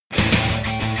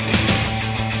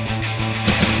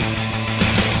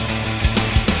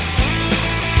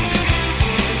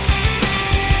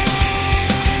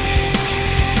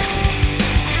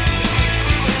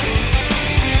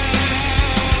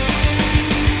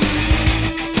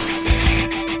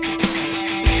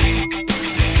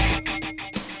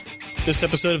This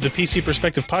episode of the PC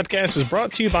Perspective Podcast is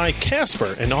brought to you by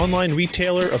Casper, an online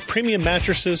retailer of premium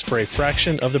mattresses for a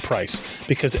fraction of the price,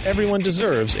 because everyone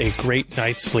deserves a great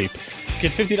night's sleep.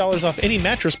 Get $50 off any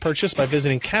mattress purchase by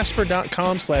visiting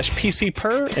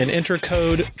casper.com/PCPer and enter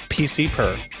code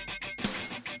PCPer.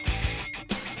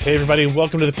 Hey everybody,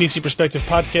 welcome to the PC Perspective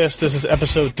Podcast. This is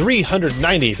episode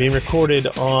 390, being recorded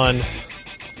on...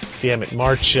 Damn it,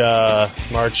 March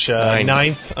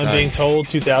 9th, I'm being told,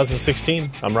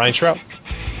 2016. I'm Ryan Shrout.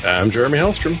 I'm Jeremy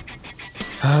Hellstrom.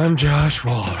 I'm Josh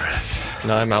Walrath.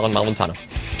 And I'm Alan Malventano.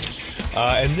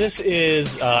 And this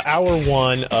is hour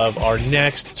one of our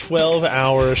next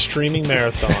 12-hour streaming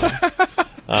marathon.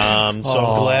 I'm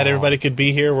glad everybody could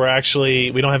be here.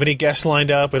 We don't have any guests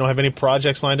lined up. We don't have any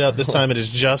projects lined up. This time it is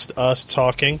just us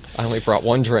talking. I only brought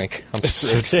one drink.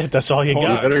 That's it. That's all you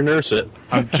got. You better nurse it.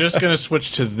 I'm just going to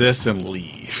switch to this and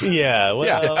leave. Yeah,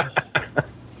 well, you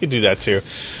can do that too.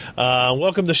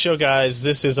 Welcome to the show, guys.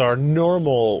 This is our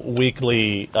normal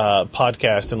weekly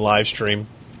podcast and live stream.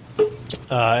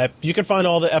 You can find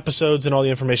all the episodes and all the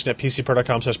information at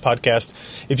pcper.com/podcast.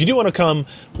 If you do want to come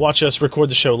watch us record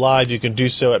the show live, you can do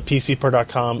so at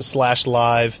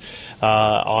pcper.com/live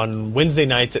on Wednesday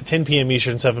nights at 10 p.m.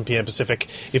 Eastern, 7 p.m. Pacific.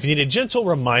 If you need a gentle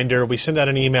reminder, we send out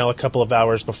an email a couple of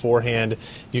hours beforehand.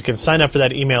 You can sign up for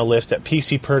that email list at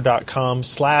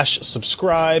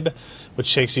pcper.com/subscribe,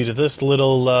 which takes you to this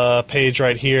little page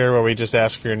right here where we just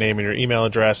ask for your name and your email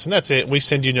address, and that's it. We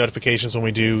send you notifications when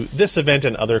we do this event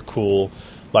and other cool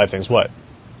live things. What?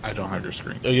 I don't have your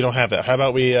screen. Oh, you don't have that. How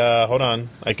about we, hold on.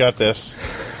 I got this.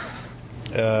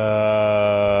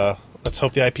 Let's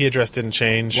hope the IP address didn't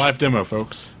change. Live demo,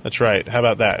 folks. That's right. How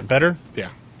about that? Better?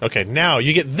 Yeah. Okay, now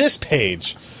you get this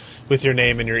page with your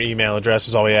name and your email address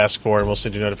is all we ask for, and we'll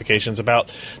send you notifications about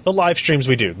the live streams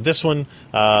we do. This one,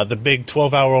 the big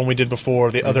 12-hour one we did before,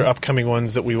 the other upcoming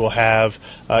ones that we will have,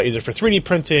 either for 3D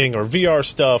printing or VR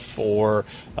stuff or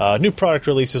new product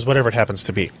releases, whatever it happens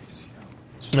to be.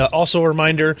 Also a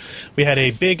reminder, we had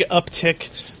a big uptick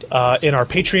in our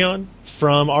Patreon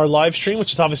from our live stream,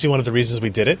 which is obviously one of the reasons we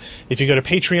did it. If you go to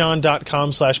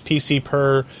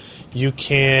patreon.com/PCPer, you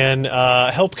can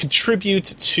help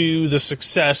contribute to the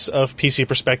success of PC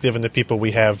Perspective and the people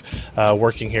we have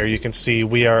working here. You can see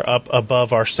we are up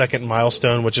above our second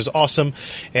milestone, which is awesome.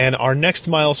 And our next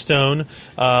milestone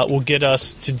will get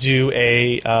us to do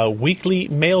a weekly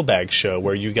mailbag show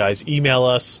where you guys email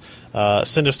us,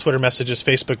 send us Twitter messages,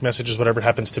 Facebook messages, whatever it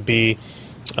happens to be.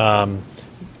 But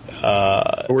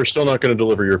we're still not going to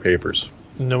deliver your papers.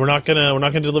 No, we're not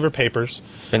gonna deliver papers.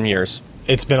 It's been years.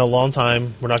 It's been a long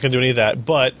time. We're not going to do any of that.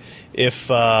 But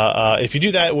if you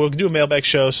do that, we'll do a mailbag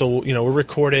show. So we'll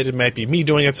record it. It might be me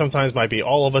doing it. Sometimes might be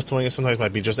all of us doing it. Sometimes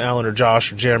might be just Alan or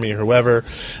Josh or Jeremy or whoever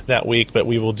that week. But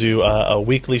we will do a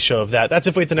weekly show of that. That's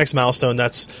if we hit the next milestone.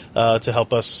 That's to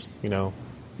help us,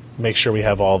 make sure we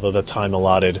have all the time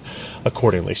allotted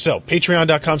accordingly. So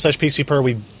patreon.com/PCPer.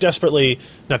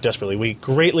 We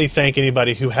greatly thank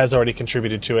anybody who has already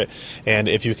contributed to it, and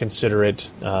if you consider it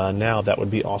now, that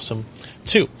would be awesome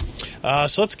too.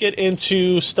 So let's get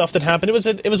into stuff that happened.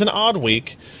 It was an odd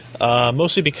week,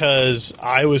 mostly because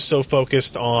I was so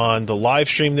focused on the live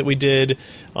stream that we did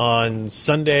on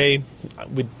Sunday.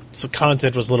 So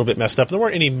content was a little bit messed up. There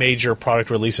weren't any major product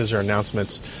releases or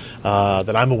announcements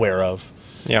that I'm aware of.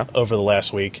 Yeah. Over the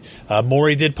last week.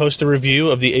 Maury did post a review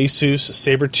of the Asus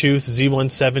Sabertooth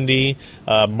Z170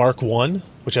 Mark I,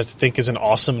 which I think is an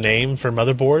awesome name for a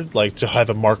motherboard, like to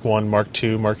have a Mark I, Mark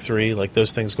II, Mark III, like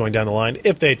those things going down the line,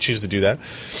 if they choose to do that.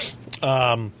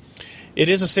 It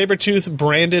is a Sabertooth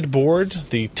branded board,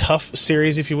 the TUF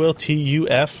series, if you will,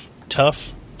 TUF,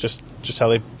 TUF, just how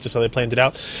they planned it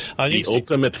out. The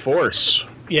Ultimate Force.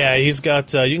 Yeah, he's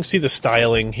got, you can see the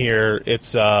styling here.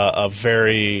 It's a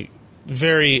very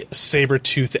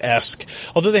Sabertooth-esque.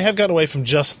 Although they have gotten away from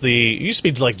it used to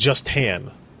be like just tan,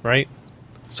 right?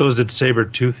 So is it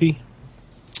Sabertoothy?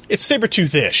 It's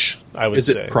Sabertooth-ish, I would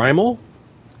say. Is it primal?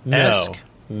 No.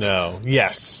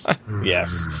 Yes.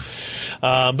 Yes.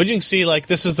 But you can see, like,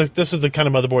 this is the kind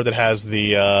of motherboard that has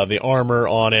the armor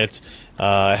on it.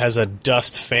 It has a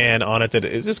dust fan on it that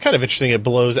is kind of interesting. It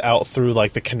blows out through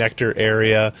like the connector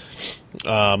area.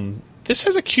 This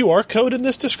has a QR code in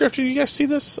this description. You guys see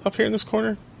this up here in this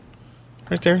corner?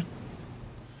 Right there?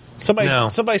 Somebody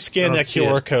scan that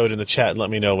QR code in the chat and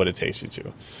let me know what it takes you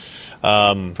to.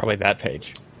 Probably that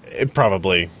page.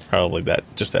 Probably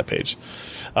that page.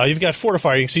 You've got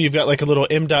Fortifier. You can see you've got like a little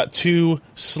M.2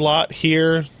 slot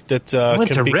here that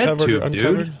can be covered or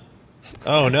uncovered. Dude.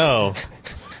 Oh, no.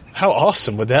 How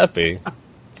awesome would that be?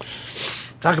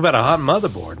 Talk about a hot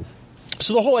motherboard.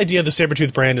 So the whole idea of the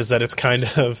Sabertooth brand is that it's kind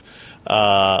of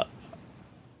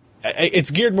it's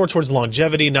geared more towards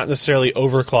longevity, not necessarily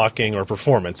overclocking or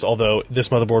performance, although this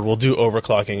motherboard will do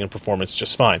overclocking and performance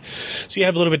just fine. So you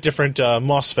have a little bit different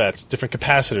MOSFETs, different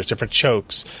capacitors, different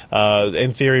chokes,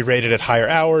 in theory rated at higher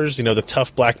hours. The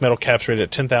tough black metal caps rated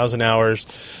at 10,000 hours.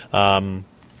 But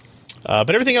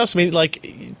everything else,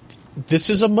 this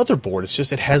is a motherboard. It's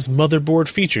just it has motherboard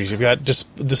features. You've got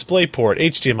DisplayPort,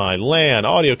 HDMI, LAN,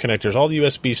 audio connectors, all the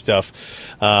USB stuff.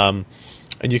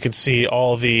 And you can see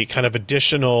all the kind of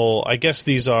additional, I guess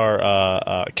these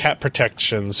are cap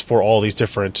protections for all these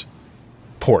different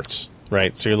ports,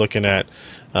 right? So you're looking at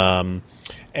add-on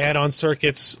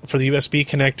circuits for the USB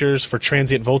connectors for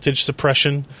transient voltage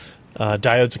suppression,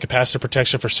 diodes and capacitor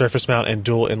protection for surface mount, and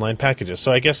dual inline packages.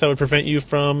 So I guess that would prevent you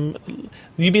from,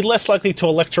 you'd be less likely to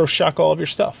electroshock all of your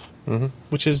stuff,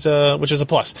 which is a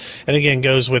plus. And again,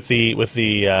 goes with the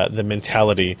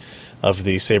mentality of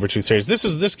the Sabertooth series.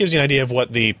 This gives you an idea of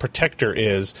what the protector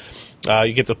is.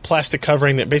 You get the plastic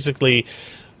covering that basically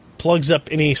plugs up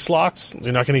any slots.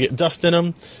 You're not going to get dust in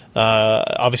them.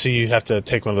 Obviously, you have to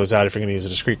take one of those out if you're going to use a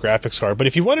discrete graphics card. But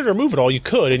if you wanted to remove it all, you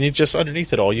could, and you just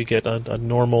underneath it all, you get a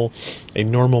normal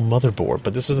motherboard.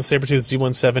 But this is the Sabertooth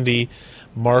Z170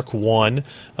 Mark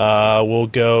I. We'll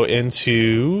go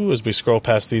into, as we scroll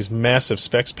past these massive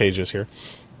specs pages here,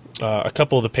 a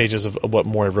couple of the pages of what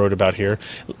Maury wrote about here.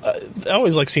 I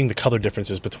always like seeing the color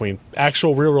differences between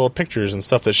actual real-world pictures and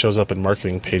stuff that shows up in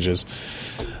marketing pages.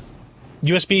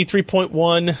 USB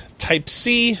 3.1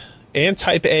 Type-C and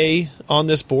Type-A on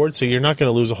this board, so you're not going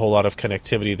to lose a whole lot of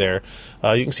connectivity there.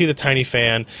 You can see the tiny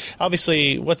fan.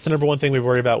 Obviously, what's the number one thing we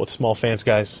worry about with small fans,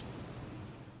 guys?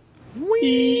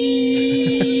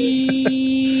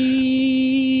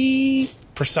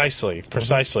 Precisely.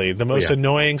 The most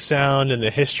annoying sound in the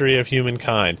history of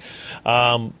humankind.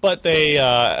 But they,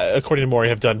 according to Maury,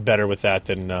 have done better with that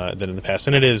than in the past.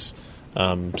 And it is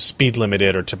speed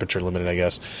limited or temperature limited, I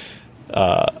guess.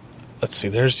 Let's see.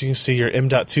 You can see your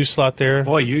M.2 slot there.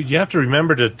 Boy, you have to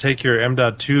remember to take your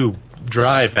M.2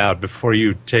 drive out before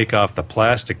you take off the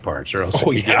plastic parts, or else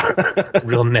it get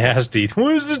real nasty.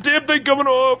 When is this damn thing coming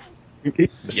off?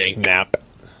 Snap.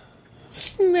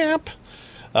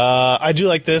 I do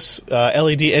like this.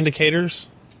 LED indicators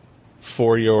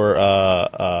for your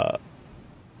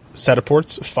set of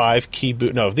ports. 5 key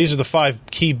boot. No, these are the 5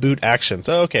 key boot actions.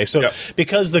 Okay, so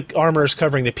because the armor is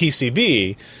covering the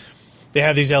PCB, they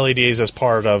have these LEDs as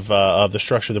part of the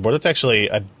structure of the board. That's actually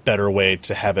a better way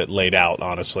to have it laid out,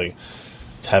 honestly,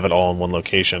 to have it all in one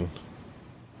location.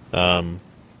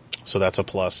 So that's a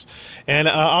plus. And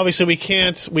obviously we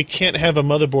can't have a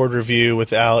motherboard review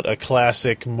without a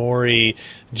classic Maury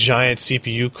giant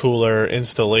CPU cooler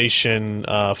installation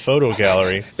photo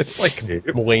gallery. It's like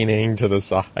leaning to the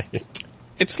side.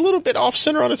 It's a little bit off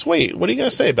center on its weight. What are you going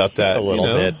to say about that? Just a little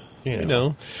bit. You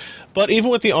know. But even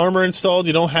with the armor installed,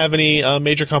 you don't have any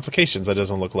major complications. That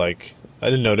doesn't look like. I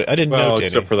didn't note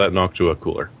except any. for that Noctua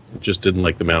cooler. It just didn't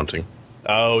like the mounting.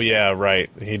 Oh yeah, right.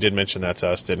 He did mention that to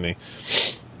us, didn't he?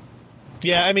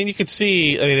 Yeah, I mean, you could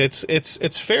see. I mean,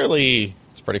 it's fairly.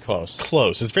 It's pretty close.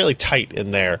 It's fairly tight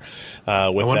in there. With I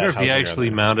wonder if he housing actually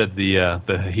around mounted the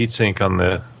heatsink on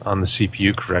the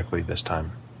CPU correctly this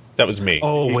time. That was me.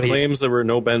 Oh He wait, claims there were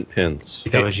no bent pins.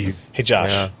 that was you. Hey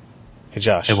Josh. Yeah. Hey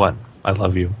Josh. Hey, what? I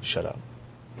love you. Shut up.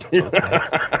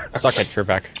 Suck it,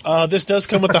 Trebek. This does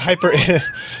come with the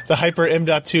Hyper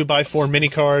M.2 by 4 mini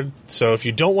card. So if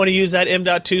you don't want to use that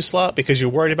M.2 slot because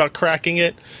you're worried about cracking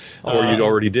it, Or you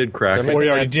already did crack they're it. or you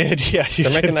already that- did, yeah,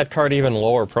 They're making that card even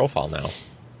lower profile now.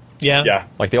 yeah, Yeah.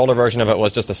 Like the older version of it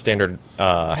was just a standard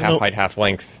half height, half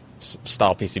length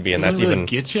style PCB, and that's Doesn't really even.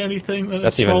 get you anything that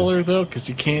that's it's even- smaller though, because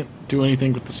you can't do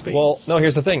anything with the space. Well, no.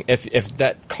 Here's the thing: if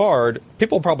that card,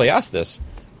 people probably ask this,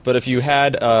 but if you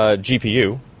had a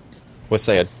GPU with,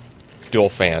 say, a dual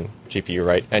fan GPU,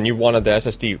 right, and you wanted the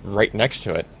SSD right next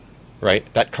to it,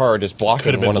 right, that card is blocking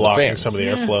could have been one of the blocking fans. some of the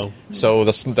airflow. So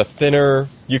the thinner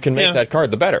you can make Yeah. that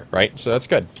card, the better, right? So that's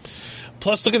good.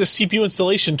 Plus, look at the CPU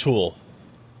installation tool.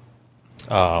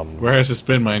 where has this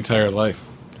been my entire life?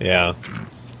 Yeah,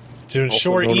 to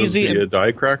ensure Also known as easy. the, And,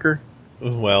 die cracker.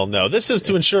 well, no, this is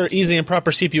to ensure easy and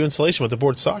proper CPU installation with the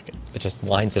board socket. It just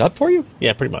lines it up for you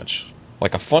Yeah, pretty much.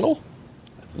 like a funnel.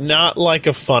 Not like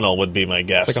a funnel would be my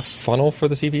guess. It's like a funnel for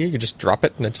the CPU. You just drop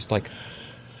it, and it just like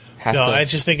has No, to. I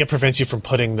just think it prevents you from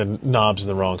putting the knobs in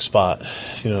the wrong spot.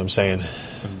 You know what I'm saying?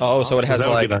 Oh, so it has that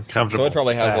would like. get uncomfortable So it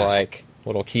probably has fast. like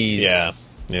little keys. Yeah.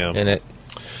 In it.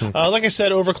 Like I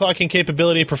said, overclocking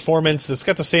capability, performance. It's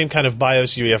got the same kind of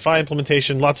BIOS UEFI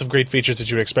implementation. Lots of great features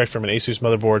that you would expect from an ASUS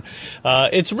motherboard.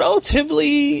 It's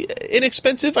relatively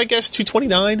inexpensive, I guess,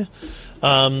 $229.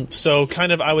 So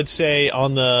kind of, I would say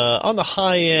on the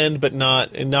high end, but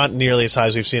not nearly as high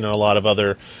as we've seen on a lot of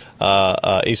other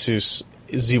Asus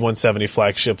Z170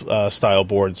 flagship style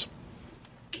boards.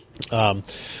 But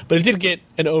it did get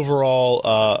an overall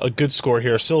a good score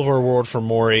here, a silver award for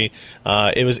Mori.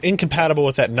 It was incompatible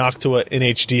with that Noctua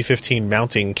NHD 15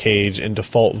 mounting cage in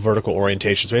default vertical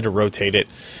orientation, so we had to rotate it.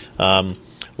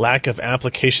 Lack of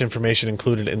application information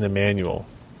included in the manual.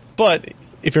 But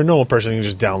if you're a normal person, you can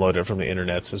just download it from the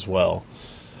internets as well.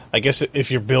 I guess if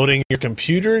you're building your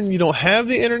computer and you don't have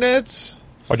the internet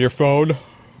on your phone.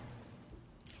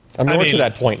 I mean, we're to mean,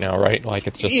 that point now, right? Like,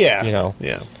 it's just, yeah, you know.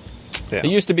 Yeah. It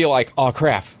used to be like, oh,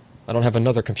 crap, I don't have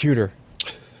another computer.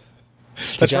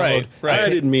 That's right. I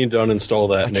didn't mean to uninstall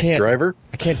that, Nick Driver.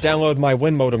 I can't download my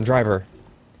WinModem driver.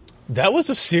 That was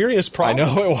a serious problem.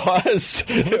 I know it was.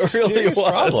 It really was.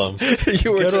 Problem.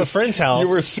 You were go to a friend's house. You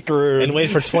were screwed. And wait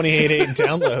for 28.8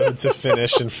 download to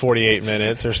finish in 48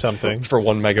 minutes or something. For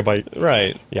 1 megabyte.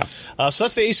 Right. Yeah. So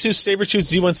that's the Asus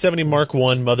Sabertooth Z170 Mark I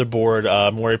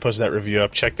motherboard. Maury posted that review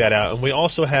up. Check that out. And we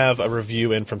also have a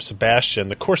review in from Sebastian,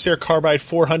 the Corsair Carbide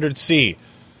 400C.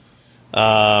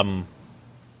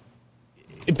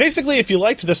 Basically, if you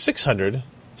liked the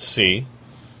 600C,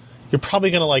 you're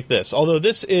probably going to like this. Although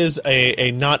this is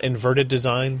a not inverted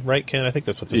design, right, Ken? I think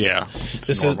that's what this is.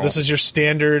 This is your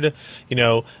standard,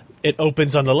 it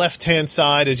opens on the left-hand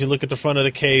side as you look at the front of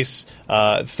the case.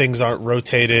 Things aren't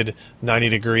rotated 90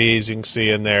 degrees. You can see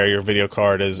in there your video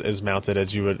card is mounted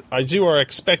as you are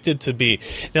expected to be.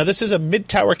 Now, this is a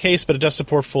mid-tower case, but it does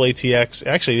support full ATX.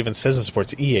 Actually, it even says it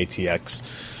supports eATX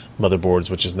motherboards,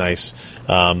 which is nice. 2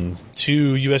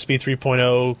 USB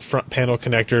 3.0 front panel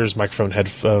connectors, microphone,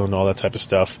 headphone, all that type of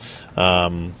stuff.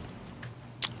 And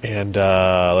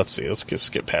let's see, let's just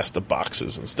skip past the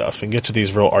boxes and stuff and get to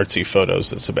these real artsy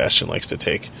photos that Sebastian likes to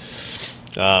take.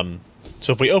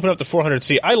 So if we open up the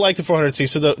 400C, I like the 400C.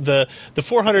 So the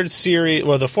 400 series,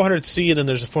 well, the 400C, and then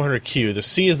there's the 400Q. The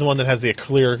C is the one that has the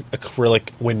clear acrylic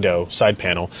window side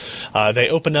panel. They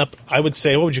open up, I would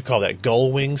say, what would you call that?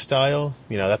 Gull wing style?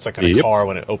 That's like on a car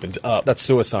when it opens up. That's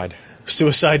suicide.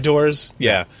 Suicide doors?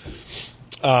 Yeah.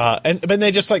 And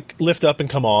they just like lift up and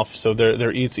come off, so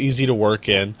it's easy to work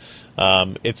in.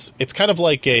 It's kind of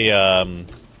like the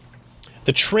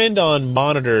trend on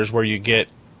monitors where you get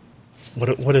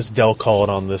what does Dell call it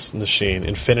on this machine?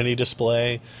 Infinity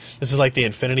display. This is like the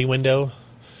infinity window,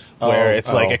 where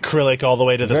it's like acrylic all the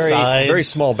way to the sides. Very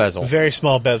small bezel. Very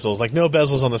small bezels, like no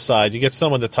bezels on the side. You get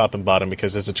some on the top and bottom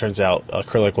because, as it turns out,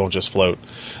 acrylic won't just float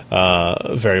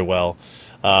very well.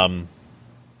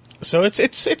 So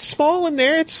it's small in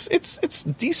there. It's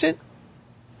decent,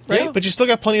 right? Yeah. But you still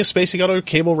got plenty of space. You got all your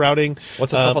cable routing.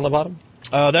 What's the stuff on the bottom?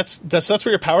 That's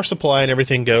where your power supply and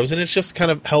everything goes, and it just kind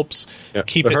of helps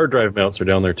keep the hard drive mounts are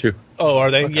down there too. Oh,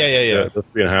 are they? Okay. Yeah. The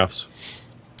 3.5s.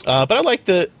 But I like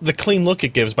the clean look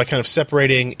it gives by kind of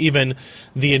separating even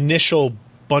the initial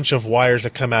bunch of wires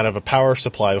that come out of a power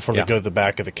supply before they go to the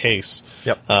back of the case.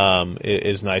 Yep.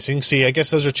 Is nice. You can see, I guess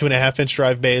those are 2.5-inch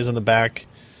drive bays on the back.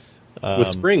 With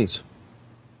springs.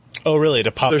 Oh, really?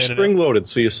 To pop They're in spring loaded,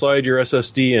 so you slide your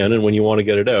SSD in, and when you want to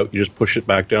get it out, you just push it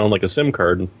back down like a SIM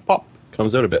card, and pop,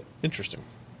 comes out a bit. Interesting.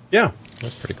 Yeah.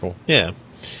 That's pretty cool. Yeah.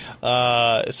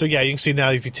 So, yeah, you can see now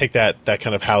if you take that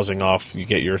kind of housing off, you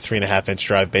get your 3.5-inch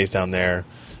drive bays down there,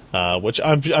 which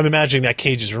I'm imagining that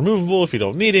cage is removable if you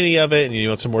don't need any of it, and you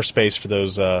want some more space for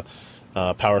those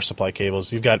power supply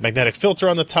cables. You've got magnetic filter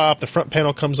on the top. The front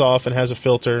panel comes off and has a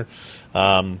filter.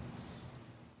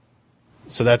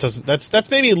 So that's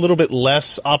maybe a little bit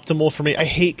less optimal for me. I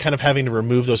hate kind of having to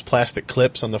remove those plastic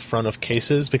clips on the front of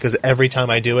cases because every time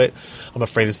I do it, I'm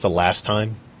afraid it's the last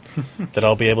time that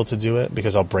I'll be able to do it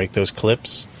because I'll break those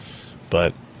clips.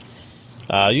 But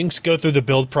you can go through the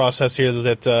build process here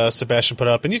that Sebastian put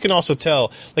up, and you can also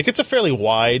tell like it's a fairly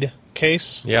wide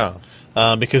case. Yeah.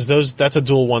 Because that's a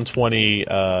dual 120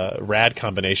 rad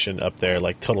combination up there,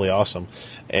 like totally awesome,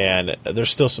 and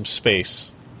there's still some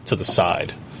space to the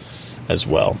side as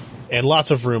well, and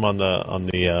lots of room on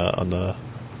the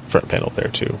front panel there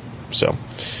too. So,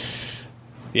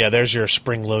 yeah, there's your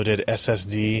spring-loaded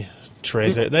SSD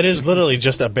trays. That is literally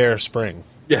just a bare spring.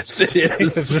 Yes, it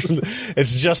is.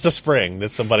 It's just a spring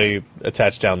that somebody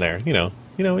attached down there. You know,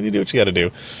 when you do what you got to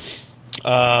do.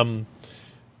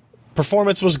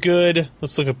 Performance was good.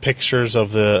 Let's look at pictures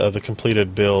of the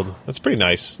completed build. That's pretty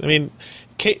nice. I mean,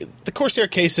 the Corsair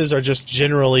cases are just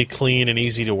generally clean and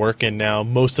easy to work in now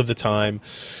most of the time.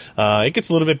 It gets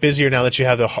a little bit busier now that you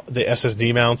have the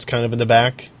SSD mounts kind of in the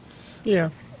back.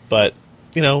 Yeah. But,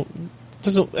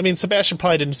 Sebastian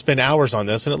probably didn't spend hours on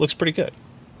this, and it looks pretty good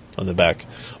on the back.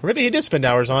 Or maybe he did spend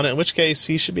hours on it, in which case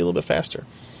he should be a little bit faster.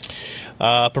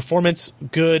 Performance,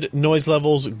 good. Noise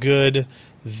levels, good.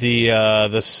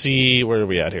 The C, where are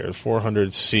we at here?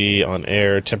 400C on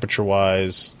air,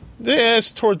 temperature-wise.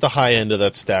 It's toward the high end of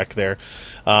that stack there.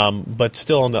 But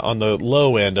still on the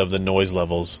low end of the noise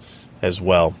levels as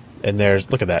well. And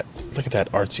look at that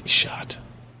artsy shot.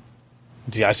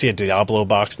 I see a Diablo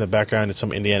box in the background and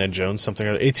some Indiana Jones, something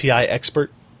or ATI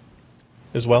Expert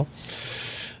as well.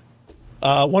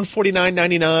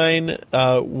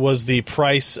 $149.99 was the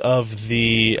price of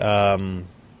the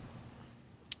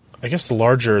I guess the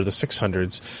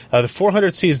 600s. The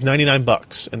 400C is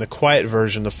 $99, and the quiet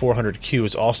version, the 400Q,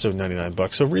 is also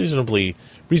 $99. So reasonably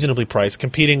priced,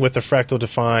 competing with the Fractal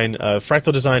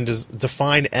Design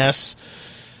Define S,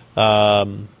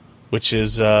 which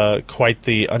is quite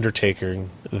the undertaking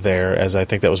there, as I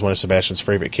think that was one of Sebastian's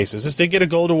favorite cases. This did get a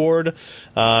gold award.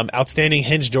 Outstanding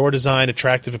hinge door design,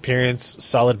 attractive appearance,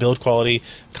 solid build quality,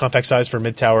 compact size for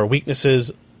mid-tower.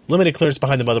 Weaknesses, limited clearance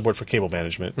behind the motherboard for cable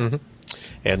management. Mm-hmm.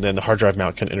 And then the hard drive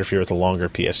mount can interfere with a longer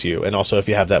PSU. And also if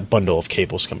you have that bundle of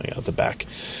cables coming out the back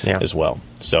as well.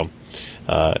 So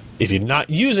if you're not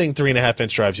using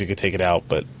 3.5-inch drives, you could take it out,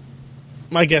 but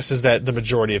my guess is that the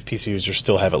majority of PC users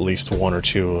still have at least one or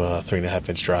two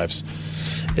 3.5-inch drives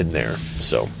in there.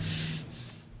 So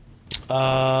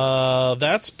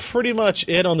that's pretty much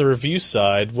it on the review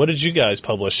side. What did you guys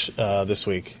publish this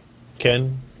week?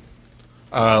 Ken?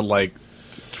 Like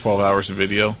 12 hours of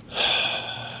video.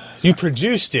 You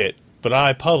produced it, but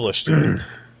I published it.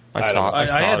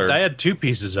 I had 2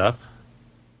 pieces up.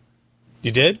 You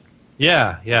did?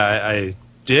 Yeah. I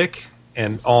Dick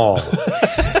and all.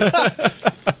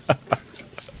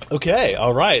 Okay,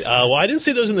 all right. Well, I didn't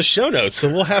see those in the show notes, so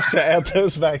we'll have to add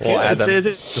those back We'll in. add them.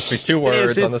 Just be 2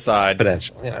 words on the side.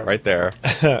 Potential. Yeah. Right there.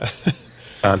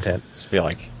 Content. Just be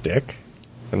like, Dick,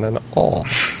 and then all.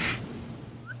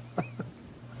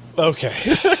 Okay.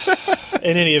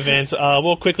 In any event,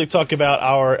 we'll quickly talk about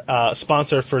our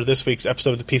sponsor for this week's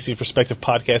episode of the PC Perspective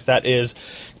podcast. That is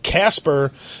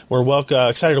Casper. We're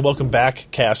excited to welcome back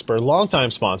Casper,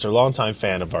 longtime sponsor, longtime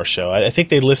fan of our show. I think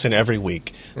they listen every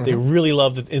week. Mm-hmm. They really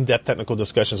love the in-depth technical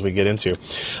discussions we get into.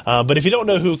 But if you don't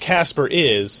know who Casper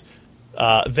is,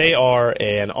 they are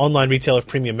an online retailer of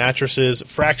premium mattresses,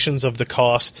 fractions of the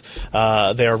cost.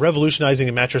 They are revolutionizing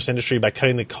the mattress industry by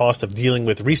cutting the cost of dealing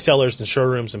with resellers and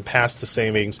showrooms and pass the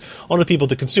savings on to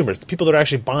the consumers, the people that are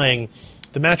actually buying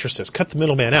the mattresses. Cut the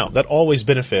middleman out. That always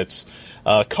benefits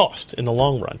cost in the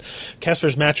long run.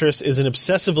 Casper's mattress is an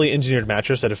obsessively engineered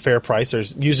mattress at a fair price.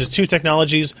 It uses 2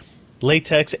 technologies.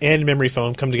 Latex and memory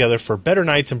foam come together for better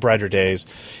nights and brighter days.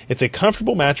 It's a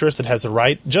comfortable mattress that has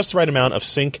just the right amount of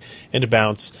sink and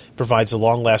bounce, provides a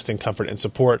long-lasting comfort and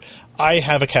support. I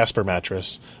have a Casper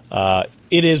mattress.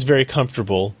 It is very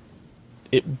comfortable.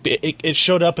 It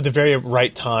showed up at the very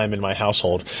right time in my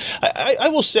household. I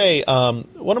will say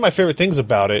one of my favorite things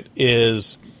about it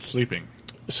is sleeping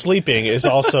is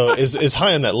also is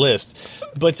high on that list,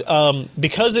 but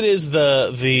because it is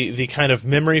the kind of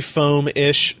memory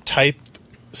foam-ish type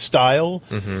style,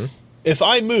 mm-hmm. If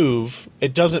I move,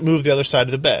 it doesn't move the other side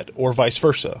of the bed, or vice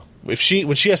versa. When she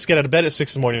has to get out of bed at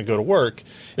 6 in the morning and go to work,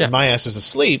 and my ass is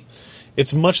asleep,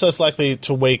 it's much less likely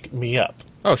to wake me up.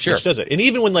 Oh, sure. Which does it. And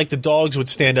even when the dogs would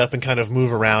stand up and kind of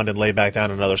move around and lay back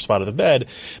down in another spot of the bed,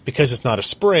 because it's not a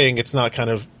spring, it's not kind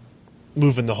of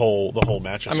moving the whole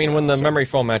mattress. I mean, when the memory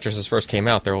foam mattresses first came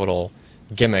out, their little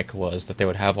gimmick was that they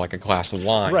would have like a glass of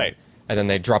wine. Right. And then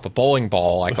they'd drop a bowling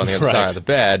ball like on the other side of the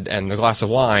bed, and the glass of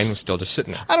wine was still just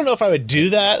sitting there. I don't know if I would do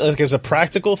that as a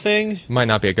practical thing. Might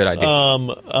not be a good idea.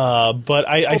 But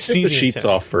I see the sheets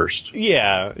intent. Off first.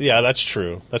 Yeah, that's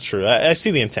true. I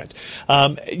see the intent.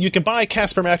 You can buy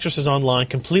Casper mattresses online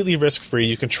completely risk-free.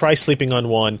 You can try sleeping on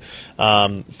one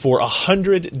for a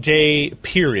 100-day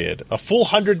period. A full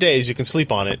 100 days you can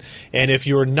sleep on it. And if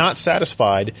you're not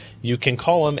satisfied, you can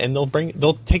call them and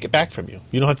they'll take it back from you.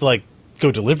 You don't have to go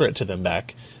deliver it to them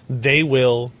back. They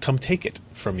will come take it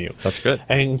from you. That's good.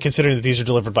 And considering that these are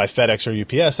delivered by FedEx or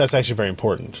UPS, that's actually very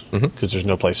important because there's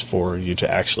no place for you to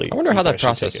actually. I wonder how that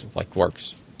process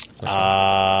works.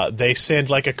 They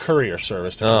send a courier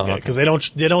service to come get it because they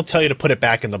don't tell you to put it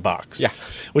back in the box. Yeah,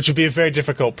 which would be a very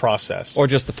difficult process. Or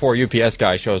just the poor UPS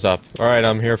guy shows up. All right,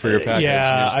 I'm here for your package.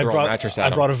 Yeah, and you just throw a mattress at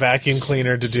him. I brought a vacuum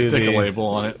cleaner to do stick a label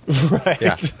on it. Right.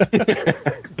 Yeah.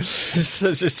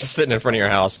 just sitting in front of your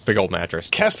house, big old mattress.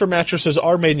 Casper mattresses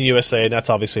are made in the USA, and that's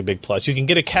obviously a big plus. You can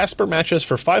get a Casper mattress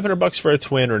for $500 for a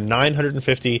twin or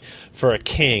 $950 for a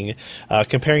king.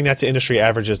 Comparing that to industry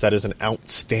averages, that is an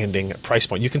outstanding price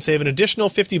point. You can save an additional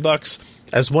 $50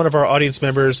 as one of our audience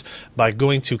members by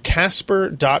going to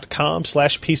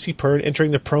casper.com/PCPer and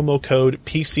entering the promo code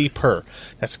PCPer.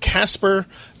 That's casper.com/PCPer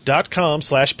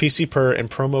casper.com/PCPer and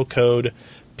promo code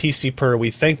PCPer.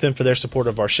 We thank them for their support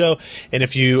of our show. And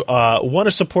if you want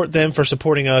to support them for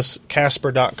supporting us,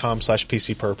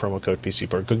 casper.com/PCPer, promo code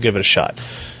PCPer. Go give it a shot.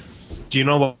 Do you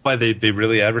know why they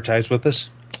really advertise with us?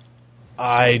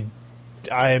 I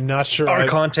am not sure. Our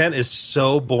content is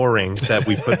so boring that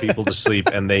we put people to sleep,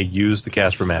 and they use the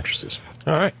Casper mattresses.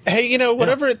 All right. Hey,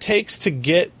 whatever it takes to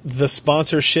get the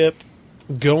sponsorship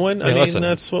going, Listen,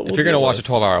 that's what we'll if you're going to deal watch a with.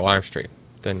 12-hour live stream,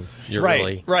 then you're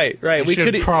really... Right. We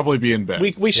should probably be in bed.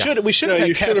 We should have You should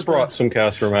have Casper. brought some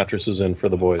Casper mattresses in for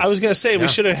the boys. I was going to say we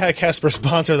should have had Casper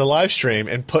sponsor the live stream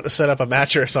and set up a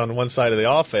mattress on one side of the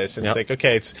office and say,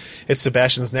 okay, it's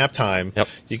Sebastian's nap time. Yep.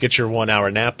 You get your 1 hour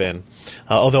nap in.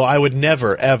 Although I would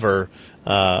never ever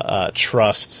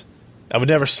trust. I would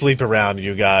never sleep around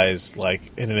you guys like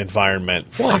in an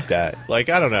environment like that. Like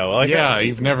I don't know. Like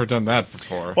you've never done that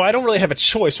before. Well, I don't really have a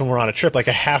choice when we're on a trip. Like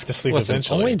I have to sleep Listen,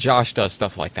 eventually. only Josh does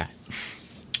stuff like that.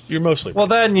 You're mostly Well,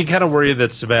 then you kind of worry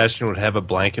that Sebastian would have a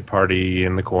blanket party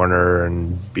in the corner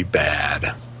and be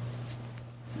bad.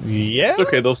 yeah. It's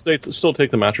okay. They'll still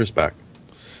take the mattress back.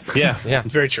 Yeah, Yeah.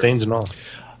 Very true. Stains and all.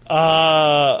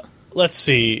 Let's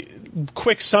see.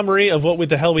 Quick summary of what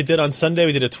the hell we did on Sunday.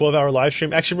 We did a 12-hour live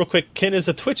stream. Actually, real quick, Ken, is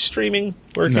the Twitch streaming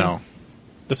working? No.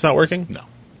 That's not working? No.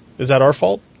 Is that our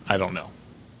fault? I don't know.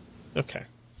 Okay.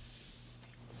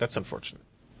 That's unfortunate.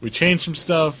 We changed some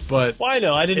stuff, but Well, I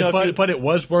know. I didn't know if you... but it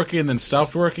was working and then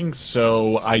stopped working,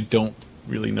 so I don't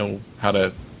really know how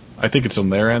to. I think it's on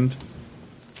their end.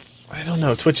 I don't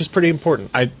know. Twitch is pretty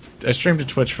important. I streamed to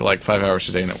Twitch for like 5 hours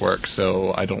a day and it works,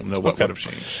 so I don't know what Okay. would have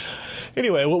changed.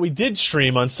 Anyway, what we did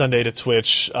stream on Sunday to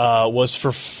Twitch was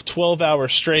for 12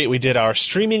 hours straight. We did our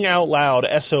Streaming Out Loud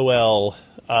SOL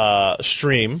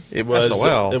stream. It was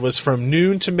SOL? It was from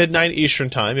noon to midnight Eastern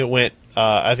time. It went.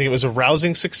 I think it was a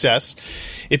rousing success.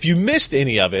 If you missed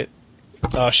any of it,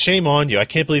 shame on you. I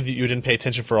can't believe that you didn't pay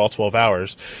attention for all 12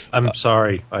 hours. I'm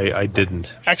sorry, I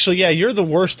didn't. Actually, yeah, you're the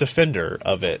worst offender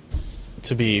of it.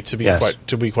 To be Yes.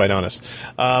 quite honest,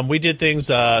 we did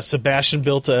things. Sebastian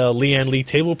built a Leanne Lee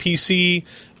table PC.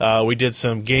 We did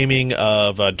some gaming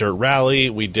of Dirt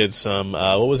Rally. We did some.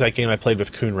 What was that game I played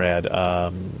with Coonrad?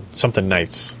 Something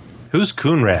Nights. Who's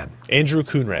Coonrad? Andrew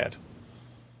Coonrad.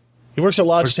 He works at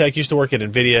Logitech. Used to work at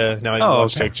Nvidia. Now he's a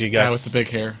Logitech okay. G Guy guy. with the big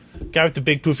hair. Guy with the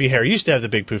big poofy hair. Used to have the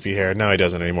big poofy hair. Now he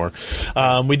doesn't anymore.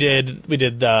 We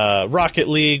did Rocket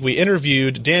League. We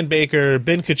interviewed Dan Baker,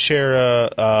 Ben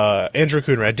Kuchera, Andrew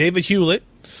Coonrad, David Hewlett,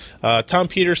 Tom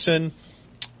Peterson,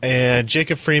 and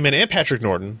Jacob Freeman, and Patrick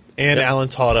Norton. And Alan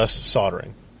taught us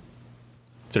soldering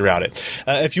throughout it.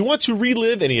 If you want to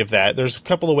relive any of that, there's a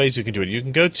couple of ways you can do it. You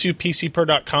can go to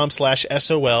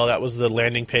pcper.com/SOL. That was the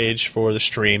landing page for the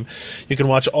stream. You can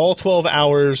watch all 12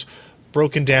 hours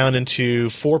broken down into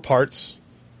 4 parts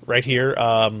right here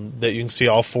that you can see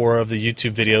all 4 of the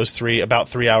YouTube videos, about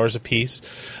 3 hours apiece.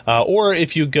 Or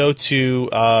if you go to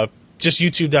just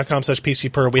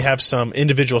youtube.com/PCPer, we have some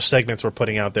individual segments we're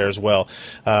putting out there as well.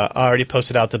 I already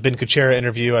posted out the Ben Kuchera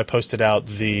interview. I posted out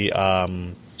the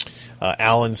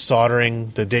Alan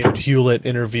soldering, the David Hewlett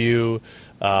interview,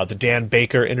 the Dan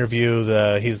Baker interview.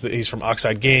 He's from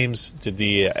Oxide Games, did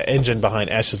the engine behind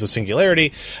Ashes of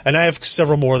Singularity, and I have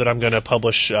several more that I'm going to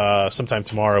publish sometime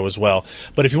tomorrow as well.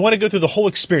 But if you want to go through the whole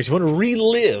experience, if you want to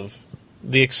relive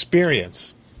the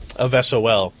experience of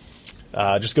SOL,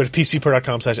 just go to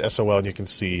pcper.com/SOL and you can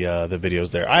see the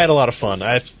videos there. I had a lot of fun.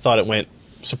 I thought it went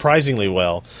surprisingly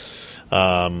well,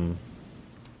 and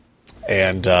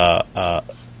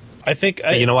I think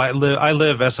I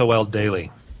live SOL daily.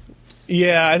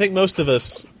 Yeah, I think most of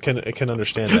us can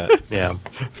understand that. Yeah.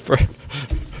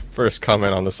 First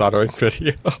comment on the soldering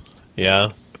video. Yeah.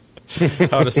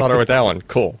 How to solder with Alan.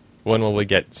 Cool. When will we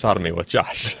get sodomy with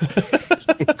Josh?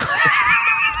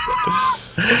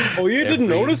 Oh, you didn't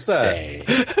notice that? Day.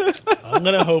 I'm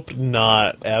going to hope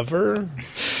not ever.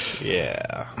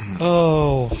 Yeah.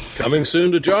 Oh. Coming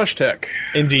soon to Josh Tech.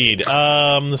 Indeed.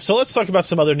 So let's talk about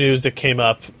some other news that came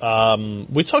up.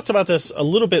 We talked about this a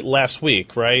little bit last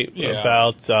week, right? Yeah.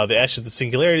 About the Ashes of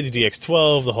Singularity, the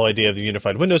DX12, the whole idea of the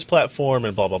unified Windows platform,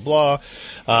 and blah, blah, blah.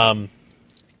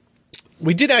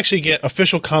 We did actually get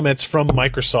official comments from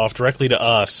Microsoft directly to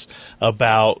us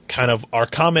about kind of our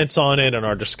comments on it and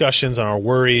our discussions and our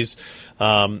worries.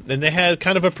 And they had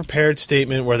kind of a prepared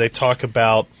statement where they talk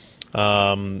about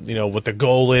what the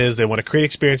goal is. They want to create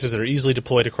experiences that are easily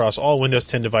deployed across all Windows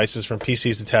 10 devices from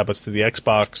PCs to tablets to the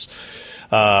Xbox.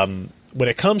 When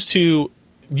it comes to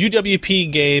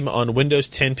UWP game on Windows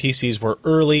 10 PCs. We're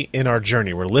early in our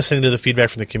journey. We're listening to the feedback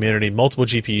from the community, multiple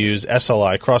GPUs,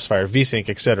 SLI, Crossfire, VSync,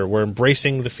 etc. We're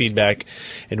embracing the feedback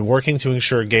and working to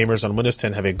ensure gamers on Windows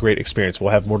 10 have a great experience. We'll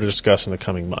have more to discuss in the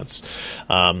coming months.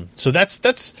 So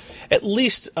that's at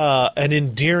least an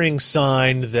endearing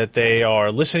sign that they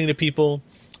are listening to people,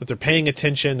 that they're paying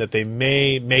attention, that they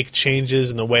may make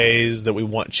changes in the ways that we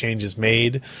want changes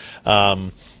made.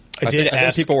 I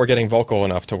think people were getting vocal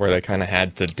enough to where they kind of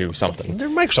had to do something. They're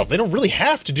Microsoft. They don't really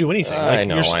have to do anything. I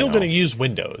know, you're still I know. going to use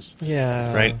Windows.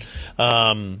 Yeah.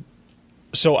 Right?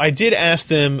 So I did ask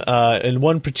them in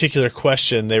one particular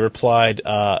question, they replied,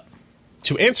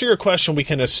 to answer your question,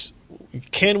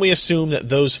 can we assume that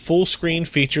those full screen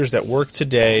features that work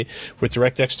today with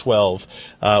DirectX 12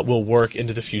 will work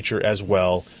into the future as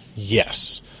well?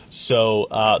 Yes. So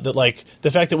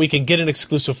the fact that we can get an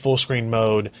exclusive full screen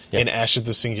mode in Ashes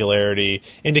of Singularity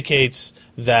indicates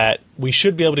that we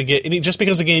should be able to get. Just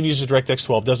because a game uses DirectX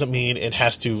 12 doesn't mean it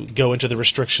has to go into the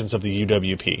restrictions of the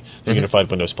UWP, the Unified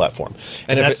Windows Platform.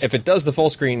 And if it does the full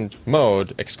screen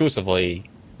mode exclusively,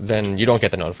 then you don't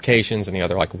get the notifications and the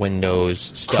other like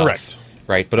Windows stuff. Correct.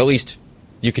 Right, but at least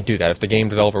you could do that. If the game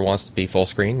developer wants to be full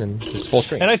screen, then it's full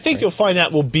screen. And I think you'll find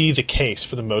that will be the case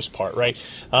for the most part, right?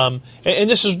 And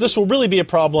this will really be a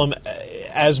problem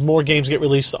as more games get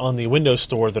released on the Windows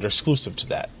Store that are exclusive to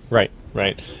that. Right.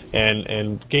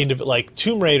 And like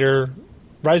Tomb Raider,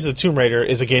 Rise of the Tomb Raider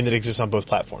is a game that exists on both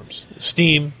platforms,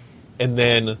 Steam, and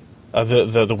then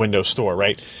the Windows Store,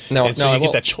 right? Now you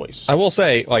get that choice. I will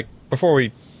say, like, before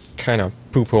we kind of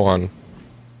poo-poo on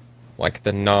like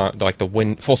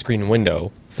the full screen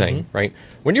window thing, right?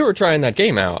 When you were trying that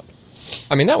game out,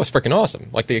 I mean, that was freaking awesome.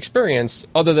 Like the experience,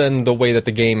 other than the way that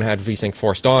the game had VSync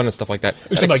forced on and stuff like that,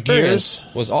 You're talking about Gears?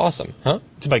 Was awesome, huh?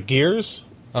 It's about Gears,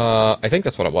 I think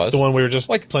that's what it was. the one we were just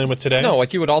playing with today. No,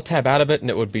 like you would all tab out of it and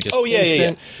it would be just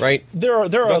instant, right? There are a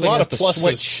Nothing lot has of to pluses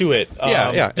switch. to it.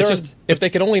 Yeah. It's just if they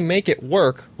could only make it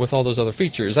work with all those other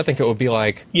features, I think it would be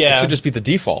like it should just be the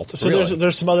default. So really.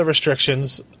 there's some other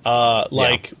restrictions.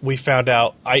 We found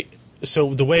out.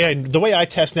 So the way I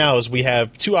test now is we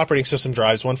have two operating system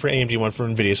drives, one for AMD, one for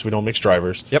NVIDIA, so we don't mix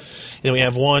drivers. Yep. And then we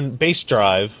have one base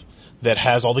drive that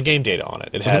has all the game data on it.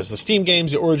 It has the Steam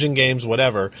games, the Origin games,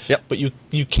 whatever. Yep. But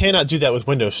you cannot do that with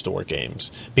Windows Store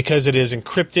games because it is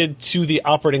encrypted to the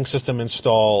operating system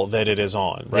install that it is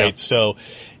on, right? Yep. So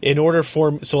in order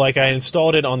I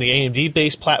installed it on the AMD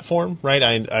based platform, right?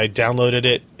 I downloaded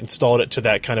it, installed it to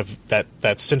that kind of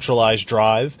that centralized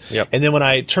drive. Yep. And then when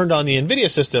I turned on the NVIDIA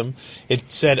system, it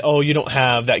said, "Oh, you don't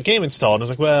have that game installed." And I was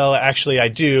like, "Well, actually I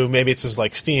do. Maybe it's just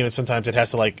like Steam, and sometimes it has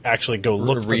to like actually go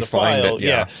look for the Re-find file." it,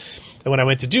 yeah. And when I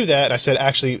went to do that, I said,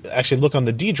 actually look on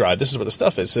the D drive. This is where the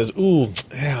stuff is. It says, "Ooh,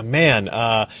 yeah, man."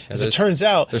 As it turns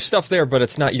out, there's stuff there, but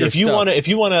it's not your if you stuff.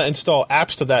 want to install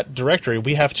apps to that directory,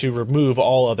 we have to remove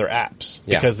all other apps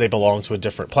because they belong to a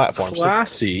different platform.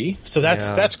 Classy. So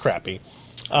that's crappy.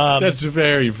 That's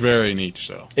very, very niche,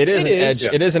 though. It is It an is.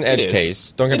 edge. It is an edge It is.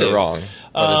 case. Don't get It me is. wrong.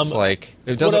 But it's like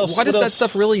it doesn't. else- Why does what that else?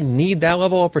 stuff really need that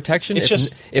level of protection?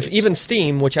 If even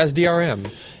Steam, which has DRM,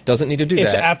 doesn't need to do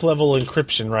It's that. app level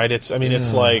encryption, right? It's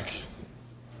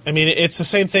the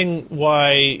same thing.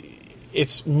 Why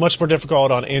it's much more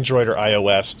difficult on Android or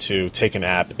iOS to take an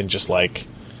app and just like.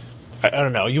 I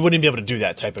don't know. You wouldn't be able to do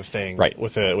that type of thing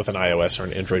with an iOS or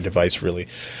an Android device, really.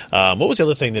 What was the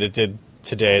other thing that it did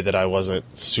today that I wasn't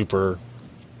super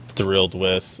thrilled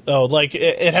with? Oh, like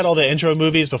it had all the intro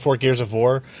movies before Gears of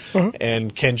War,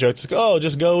 and Ken jokes, "Oh,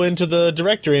 just go into the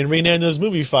directory and rename those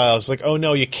movie files." Like, oh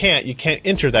no, you can't. You can't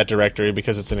enter that directory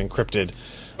because it's an encrypted.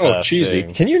 Cheesy.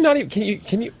 thing. Can you not even?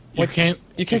 Can you? Like, can't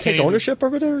take even- ownership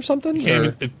of it or something? You can't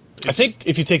Or- even- I think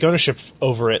if you take ownership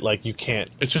over it, like you can't.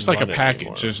 it's just like a run it package.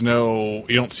 anymore. There's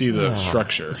you don't see the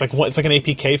structure. It's like an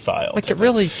APK file. Like it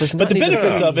really does not. But the need to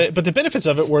benefits be-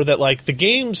 of it were that like the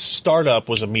game's startup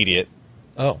was immediate.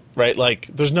 Oh, Right, like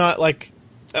there's not like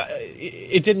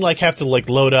it didn't like have to like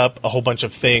load up a whole bunch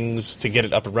of things to get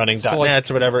it up and running. So, like-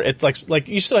 .NET or whatever. It's like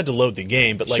you still had to load the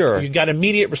game, but like Sure. you got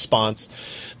immediate response.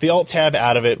 The Alt tab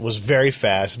out of it was very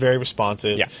fast, very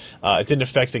responsive. Yeah. It didn't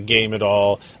affect the game at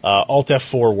all. Alt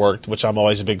F4 worked, which I'm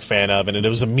always a big fan of, and it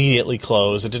was immediately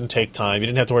closed. It didn't take time. You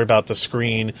didn't have to worry about the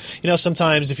screen. You know,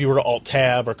 sometimes if you were to Alt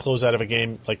tab or close out of a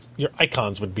game, like your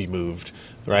icons would be moved,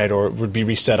 right, or would be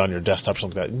reset on your desktop or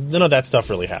something like that. None of that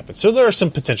stuff really happened. So there are some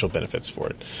potential benefits for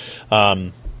it.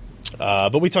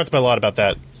 But we talked about a lot about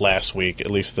that last week,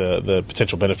 at least the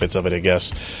potential benefits of it, I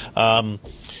guess.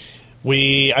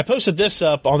 I posted this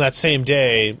up on that same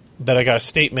day that I got a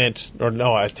statement, or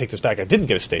no, I take this back. I didn't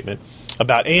get a statement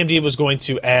about AMD was going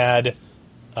to add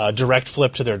direct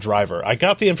flip to their driver. I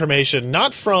got the information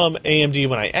not from AMD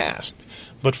when I asked,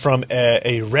 but from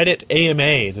a Reddit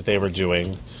AMA that they were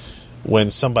doing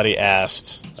when somebody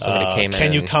asked,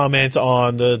 can you comment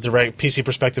on the direct PC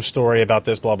perspective story about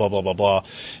this, blah, blah, blah, blah, blah.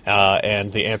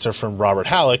 And the answer from Robert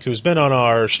Halleck, who's been on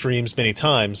our streams many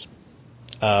times,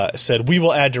 said, we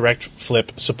will add direct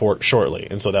flip support shortly.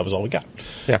 And so that was all we got.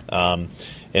 Yeah.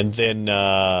 And then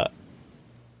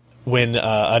when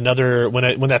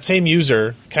that same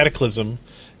user, Cataclysm,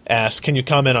 asked, can you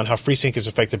comment on how FreeSync is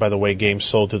affected by the way games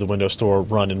sold through the Windows Store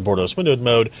run in Bordeaux windowed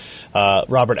mode?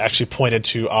 Robert actually pointed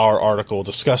to our article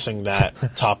discussing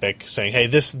that topic, saying, hey,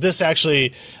 this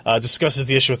actually discusses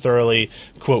the issue thoroughly.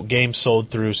 Quote, games sold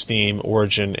through Steam,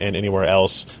 Origin, and anywhere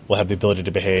else will have the ability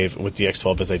to behave with the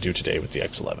X12 as they do today with the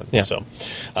X11. Yeah. So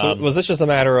was this just a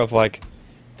matter of, like,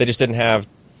 they just didn't have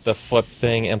the flip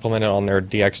thing implemented on their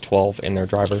DX12 in their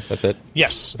driver? That's it?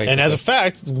 Yes. Basically. And as a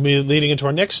fact, leading into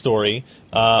our next story,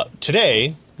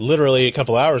 today, literally a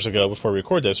couple hours ago before we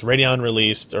record this, Radeon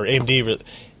released, or AMD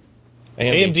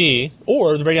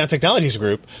or the Radeon Technologies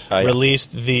Group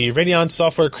released the Radeon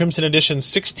Software Crimson Edition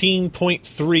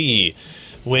 16.3,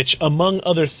 which, among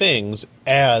other things,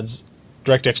 adds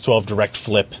DirectX 12 Direct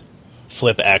Flip,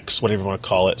 FlipX, whatever you want to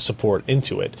call it, support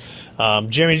into it.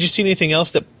 Jeremy, did you see anything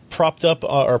else that propped up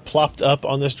or plopped up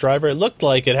on this driver? It looked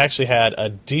like it actually had a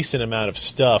decent amount of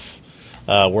stuff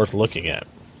worth looking at.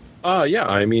 Yeah,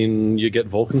 I mean, you get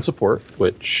Vulkan support,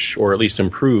 or at least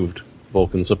improved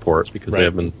Vulkan support, because they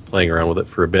have been playing around with it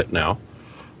for a bit now.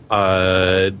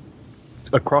 A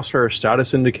Crossfire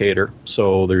status indicator,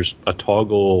 so there's a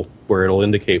toggle where it'll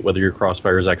indicate whether your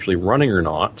Crossfire is actually running or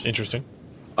not. Interesting.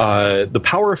 The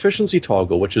power efficiency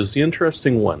toggle, which is the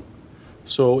interesting one.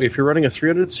 So if you're running a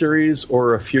 300 series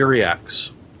or a Fury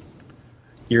X,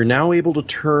 you're now able to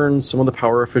turn some of the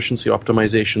power efficiency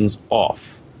optimizations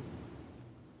off.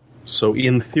 So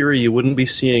in theory, you wouldn't be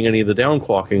seeing any of the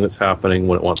downclocking that's happening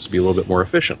when it wants to be a little bit more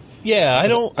efficient. Yeah,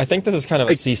 I think this is kind of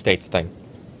a C-states thing.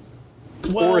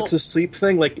 Well, or it's a sleep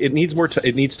thing. Like, it needs more.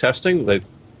 It needs testing. Like,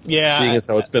 yeah, seeing as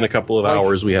how it's been a couple of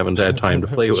hours, we haven't had time to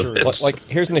play with Sure. it. Like,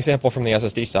 here's an example from the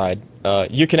SSD side.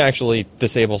 You can actually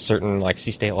disable certain, like,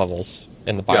 C-state levels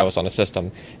in the BIOS on a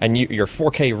system, and your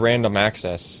 4K random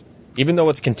access, even though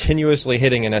it's continuously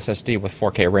hitting an SSD with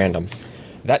 4K random,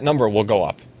 that number will go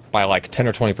up by like 10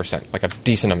 or 20%, like a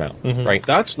decent amount, right?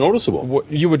 That's noticeable.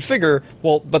 You would figure,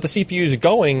 well, but the CPU is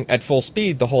going at full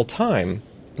speed the whole time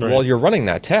while you're running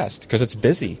that test, because it's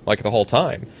busy like the whole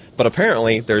time. But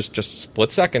apparently, there's just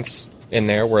split seconds in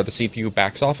there where the CPU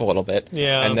backs off a little bit,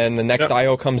 and then the next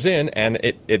I/O comes in,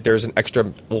 and there's an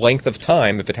extra length of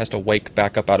time if it has to wake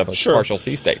back up out of a partial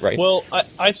C state, right? Well, I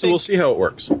think So we'll see how it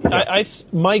works.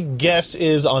 my guess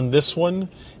is on this one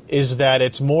is that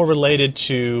it's more related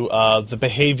to the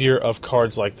behavior of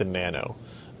cards like the Nano,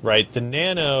 right? The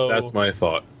Nano. That's my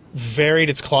thought. Varied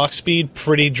its clock speed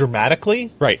pretty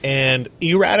dramatically, and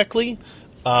erratically,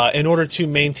 in order to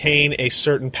maintain a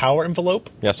certain power envelope.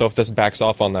 Yeah, so if this backs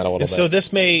off on that a little bit. So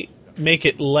this may make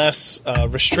it less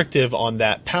restrictive on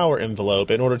that power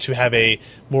envelope in order to have a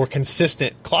more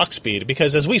consistent clock speed.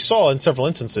 Because as we saw in several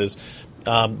instances,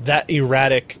 that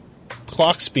erratic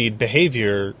clock speed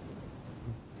behavior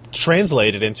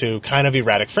translated into kind of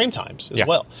erratic frame times as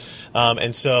well.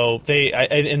 And so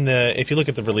if you look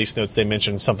at the release notes, they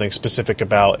mentioned something specific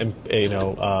about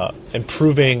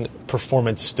improving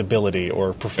performance stability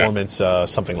or performance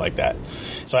something like that.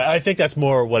 So I think that's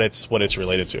more what it's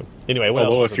related to. Anyway,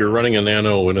 although if you're running a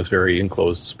Nano in a very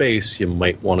enclosed space, you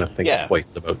might want to think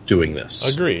twice about doing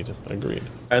this. Agreed.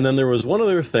 And then there was one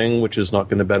other thing which is not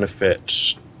going to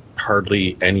benefit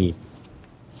hardly any,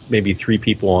 maybe 3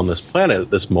 people on this planet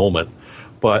at this moment,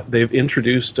 but they've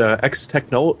introduced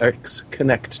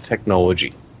X-Connect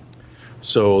technology.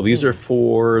 So these are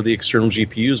for the external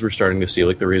GPUs we're starting to see,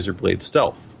 like the Razer Blade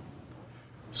Stealth.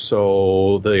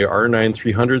 So the R9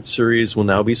 300 series will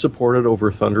now be supported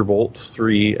over Thunderbolt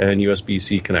 3 and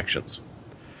USB-C connections.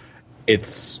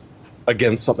 It's,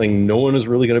 again, something no one is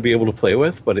really going to be able to play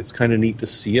with, but it's kind of neat to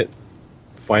see it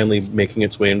finally making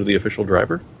its way into the official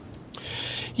driver.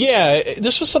 Yeah,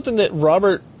 this was something that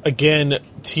Robert, again,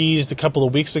 teased a couple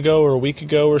of weeks ago or a week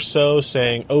ago or so,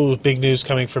 saying, big news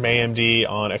coming from AMD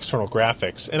on external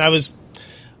graphics. And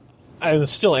I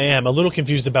still am, a little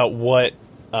confused about what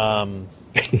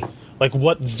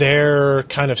what their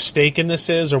kind of stake in this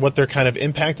is, or what their kind of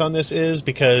impact on this is,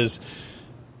 because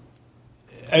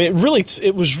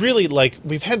it was really like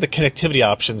we've had the connectivity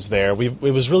options there. It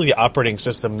was really the operating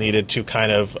system needed to kind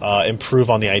of improve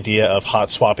on the idea of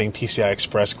hot swapping PCI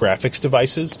Express graphics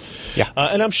devices. Yeah,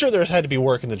 and I'm sure there had to be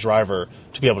work in the driver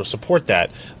to be able to support that.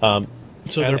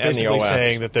 So And- they're and the basically OS.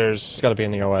 saying that It's there's. got to be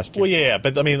in the OS too. Well, yeah,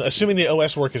 but I mean, assuming the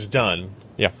OS work is done,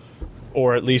 Yeah.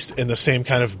 or at least in the same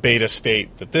kind of beta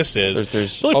state that this is.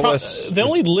 There's the only OS they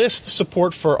only list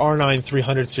support for R9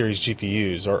 300 series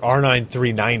GPUs or R9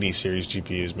 390 series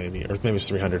GPUs, maybe, or maybe it's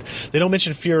 300. They don't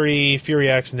mention Fury, Fury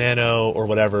X Nano, or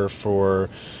whatever for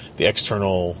the X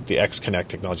Connect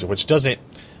technology, which doesn't.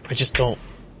 I just don't.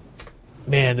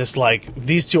 Man,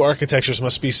 these two architectures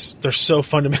must be, they're so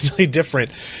fundamentally different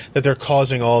that they're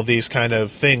causing all these kind of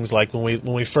things. Like when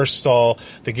we first saw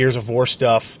the Gears of War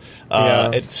stuff,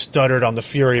 it stuttered on the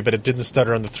Fury, but it didn't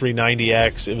stutter on the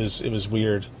 390X. It was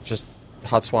weird. Just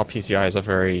hot swap PCI is a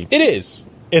very It is.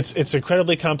 It's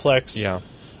incredibly complex. yeah.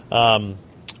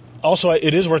 Also,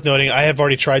 it is worth noting, I have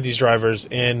already tried these drivers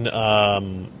in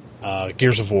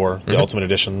Gears of War, the Ultimate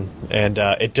Edition, and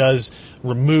it does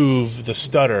remove the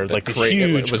stutter, like the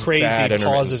huge, it was crazy bad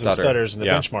intermittent pauses and stutter. stutters in the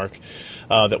Yeah. benchmark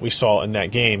that we saw in that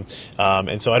game.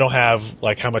 And so I don't have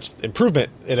like how much improvement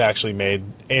it actually made.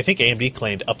 I think AMD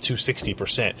claimed up to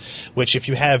 60%, which if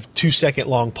you have 2-second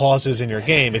long pauses in your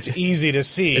game, it's easy to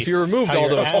see. If you removed how all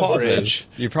your those pauses, average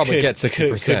you'd probably could- get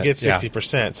 60%. Could get Yeah.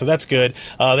 60%. So that's good.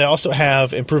 They also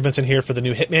have improvements in here for the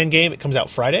new Hitman game. It comes out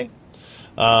Friday.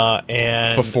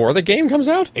 And Before the game comes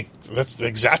out? that's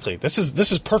exactly this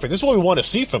is perfect. This is what we want to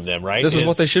see from them, right? This is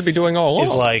what they should be doing all along.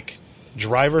 is like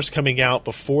drivers coming out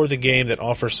before the game that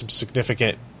offer some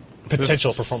significant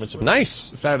potential performance improvement.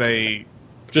 Nice. Is that a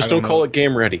Just I don't don't call know. it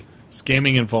game ready. does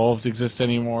gaming involved exist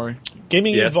anymore?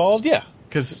 Gaming Yes. involved, yeah.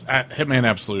 Because Hitman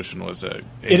Absolution was a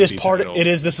It is AMD part. title. It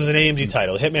is. This is an AMD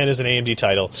title. Hitman is an AMD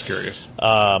title. Just curious.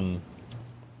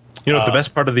 You know what the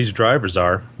best part of these drivers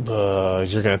are?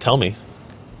 You're going to tell me.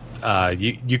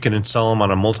 You can install them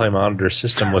on a multi-monitor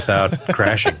system without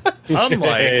crashing. Unlike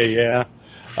Hey, yeah.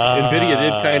 NVIDIA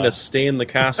did kind of stain the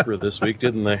Casper this week,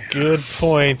 didn't they? Good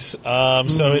point. So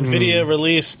Nvidia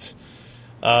released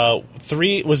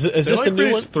three. Is they this the like new one?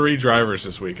 released 3 drivers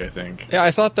this week, I think. Yeah,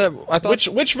 I thought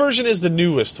Which version is the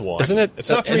newest one? Isn't it? It's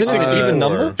not isn't it an 360 even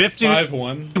number? 5-1.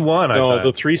 51, I No, thought.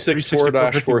 the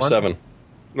 364-47.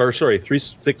 Or, sorry,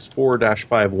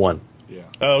 364-51. Yeah.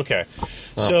 Oh, okay.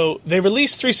 So they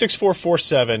released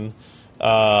 36447.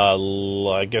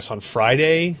 I guess on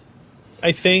Friday,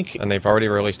 I think. And they've already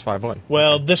released 5.1.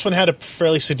 Well, this one had a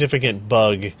fairly significant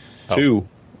bug. Two.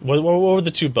 What were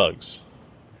the two bugs?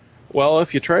 Well,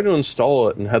 if you try to install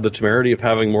it and had the temerity of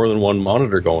having more than one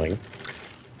monitor going,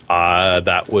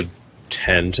 that would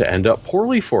tend to end up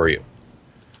poorly for you.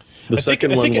 The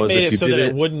second I one think it was made if it you so did that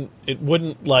it. it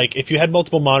wouldn't like if you had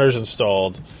multiple monitors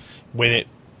installed, when it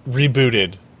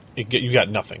rebooted, you got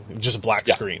nothing, just a black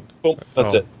screen. Boom,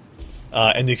 that's it.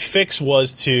 And the fix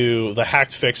was the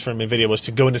hacked fix from NVIDIA was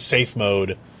to go into safe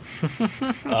mode,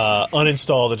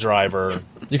 uninstall the driver.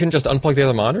 You can just unplug the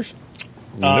other monitors?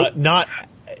 Not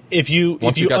if you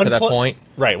Once if you got to that unplu- point?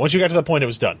 right? Once you got to that point, it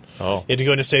was done. Oh. You had to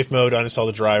go into safe mode, uninstall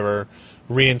the driver,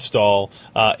 reinstall.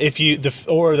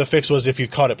 The fix was if you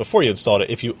caught it before you installed it.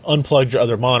 If you unplugged your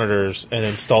other monitors and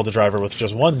installed the driver with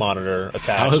just one monitor How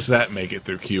attached, does that make it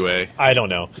through QA? I don't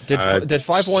know. Did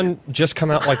 5.1 just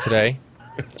come out like today?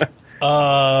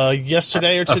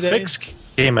 Yesterday or A today? fix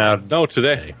came out No,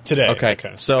 today. Today. Okay.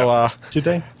 So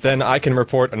today. then I can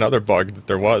report another bug that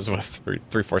there was with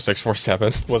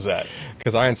 34647 What's that?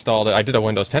 because I installed it. I did a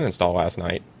Windows 10 install last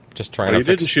night, just trying Oh, to you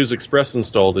fix. didn't choose Express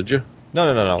install, did you?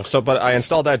 No. So, but I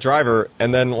installed that driver,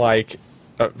 and then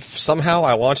somehow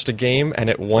I launched a game, and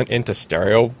it went into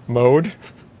stereo mode.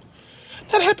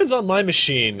 That happens on my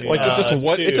machine. Like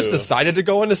it just too. decided to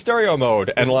go into stereo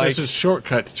mode, and There's a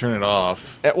shortcut to turn it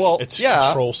off. It's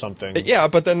Control something. Yeah,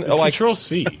 but then It's Control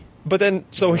C.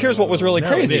 so here's what was really No,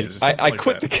 crazy. it is. It's something I like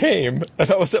quit that. the game,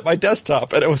 and I was at my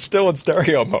desktop, and it was still in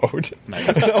stereo mode.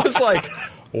 Nice. And I was like,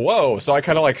 whoa. So I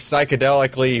kind of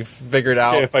psychedelically figured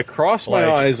out. Okay, if I cross my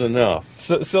like- eyes enough,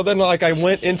 So then I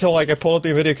went into I pulled up the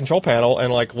NVIDIA control panel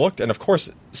and looked, and of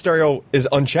course stereo is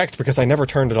unchecked because I never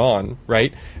turned it on,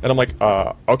 right? And I'm like,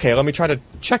 okay, let me try to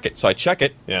check it. So I check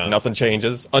it, Yeah. nothing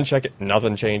changes. Uncheck it,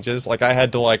 nothing changes. I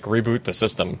had to reboot the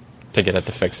system to get it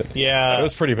to fix it. Yeah, It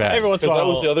was pretty bad. Every once in a because while, that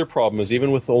was the other problem, is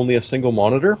even with only a single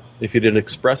monitor, if you did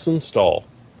Express install,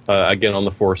 again on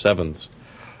the 4.7s,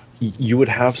 you would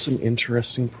have some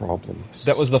interesting problems.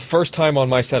 That was the first time on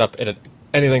my setup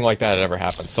anything like that had ever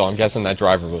happened. So I'm guessing that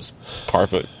driver was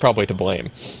probably to blame.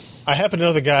 I happen to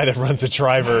know the guy that runs the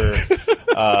driver,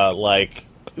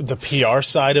 the PR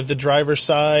side of the driver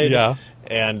side. Yeah.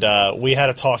 And we had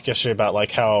a talk yesterday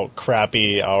about how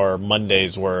crappy our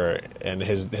Mondays were, and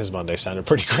his Monday sounded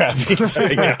pretty crappy. So,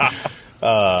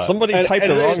 Somebody and- typed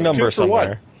and the wrong it's number 2 for 1.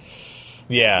 somewhere.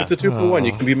 yeah, It's a 2-for-1.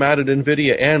 You can be mad at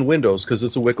NVIDIA and Windows because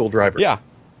it's a WICL driver. Yeah.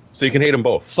 So you can hate them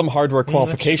both. Some hardware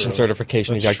qualification true.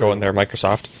 certification That's you got true. going there,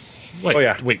 Microsoft. Wait, Oh,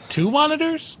 yeah. wait, 2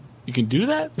 monitors? You can do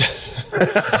that?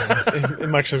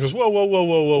 And Microsoft goes,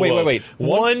 whoa. Wait.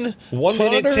 One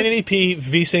monitor? 1080p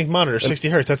VSync monitor, 60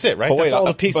 hertz. That's it, right? But That's wait, all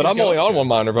the PCs but I'm go only up on to. one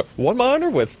monitor. But one monitor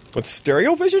with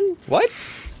stereo vision? What?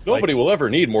 Nobody will ever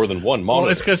need more than one monitor.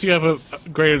 Well, it's because you have a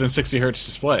greater than 60 hertz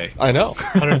display. I know.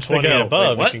 120 They go, and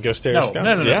above, wait, you what? can go stereoscopic.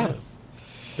 No. Yeah.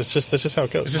 That's just how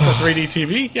it goes. Is this the 3D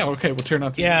TV? Yeah, okay, we'll turn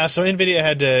on 3D. Yeah, so NVIDIA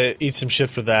had to eat some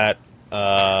shit for that.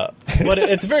 But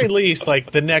at the very least, like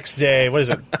the next day, what is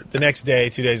it? The next day,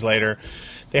 2 days later,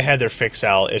 they had their fix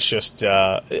out. It's just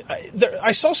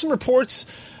I saw some reports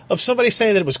of somebody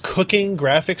saying that it was cooking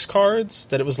graphics cards.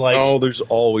 That it was like Oh, there's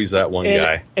always that one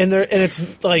guy. and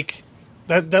it's like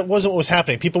that wasn't what was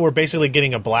happening. People were basically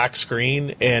getting a black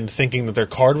screen and thinking that their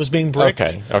card was being bricked.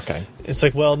 Okay. It's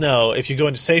like, well, no, if you go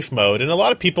into safe mode, and a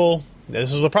lot of people,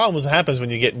 this is the problem that happens when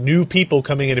you get new people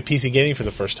coming into PC gaming for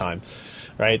the first time,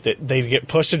 right? That they get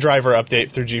pushed a driver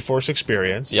update through GeForce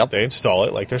Experience. Yep. They install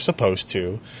it like they're supposed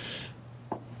to.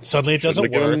 Suddenly it doesn't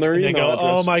Shouldn't have given work. them their And they go, email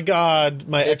address. oh my God,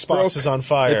 my Xbox broke. is on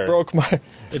fire. It broke my...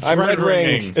 It's I'm red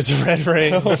red-ringed. ringing. It's a red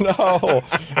ring. Oh,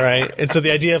 no. Right? And so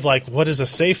the idea of like, what is a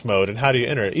safe mode and how do you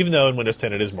enter it? Even though in Windows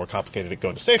 10 it is more complicated to go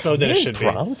into safe mode than it should be.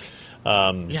 Prompt?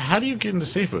 Yeah, how do you get into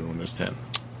safe mode in Windows 10?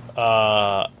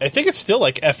 I think it's still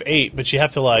like F8, but you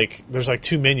have to like, there's like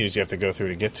 2 menus you have to go through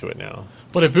to get to it now.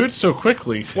 But it boots so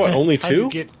quickly. What, only How do you 2?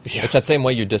 get- It's that same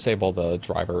way you disable the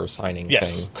driver signing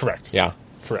Yes, thing. correct. Yeah.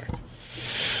 Correct.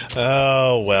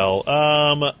 Oh,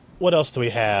 well. What else do we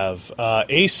have?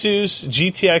 Asus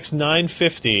GTX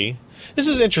 950. This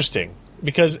is interesting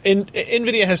because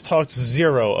NVIDIA has talked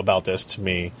zero about this to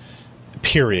me,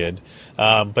 period.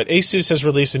 But Asus has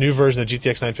released a new version of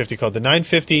GTX 950 called the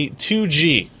 950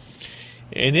 2G.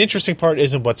 And the interesting part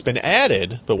isn't what's been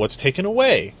added, but what's taken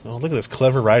away. Oh, look at this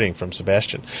clever writing from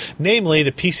Sebastian. Namely,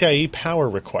 the PCIe power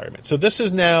requirement. So this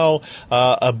is now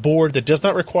a board that does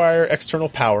not require external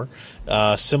power,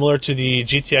 similar to the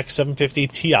GTX 750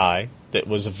 Ti. That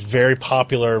was a very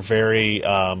popular, very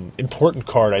important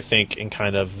card, I think, in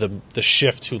kind of the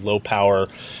shift to low power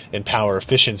and power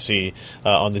efficiency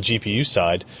on the GPU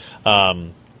side.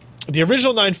 The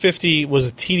original 950 was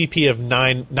a TDP of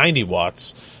 90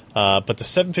 watts. But the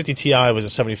 750 Ti was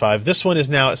at 75. This one is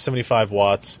now at 75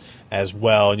 watts as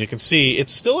well. And you can see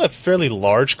it's still a fairly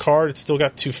large card. It's still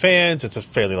got 2 fans. It's a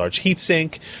fairly large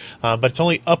heatsink. But it's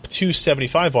only up to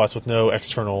 75 watts with no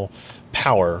external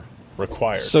power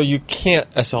required. So you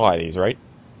can't SLI these, right?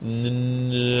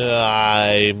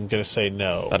 I'm going to say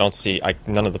no. I don't see...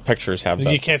 none of the pictures have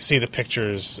that. You can't see the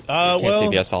pictures. You can't see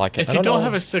the SLI. If you don't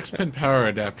have a 6-pin power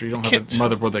adapter, you don't have a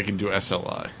motherboard that can do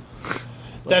SLI.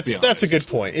 That's a good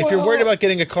point. If you're worried about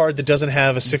getting a card that doesn't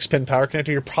have a 6-pin power connector,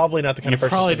 you're probably not the kind You of person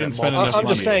probably who's gonna didn't spend multi- enough I'm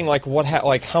just money. saying,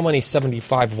 like, how many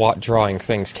 75-watt drawing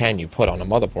things can you put on a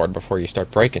motherboard before you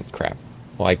start breaking crap?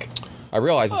 Like, I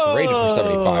realize it's rated for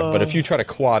 75, but if you try to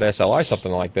quad SLI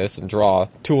something like this and draw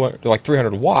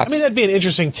 300 watts... I mean, that'd be an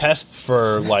interesting test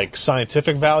for like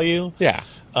scientific value. yeah.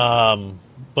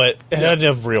 But it doesn't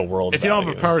have real world If you value.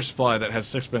 don't have a power supply that has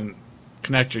 6-pin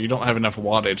connector, you don't have enough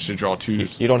wattage to draw 2.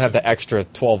 You don't have the extra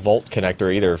 12-volt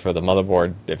connector either for the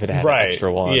motherboard if it had Right. an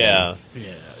extra one. Yeah.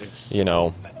 Yeah, it's... You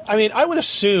know... I mean, I would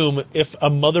assume if a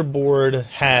motherboard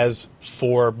has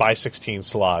 4x16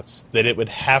 slots, that it would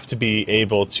have to be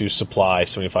able to supply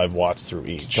 75 watts through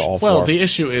each. to all Well, four. the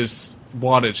issue is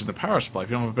wattage in the power supply. If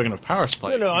you don't have a big enough power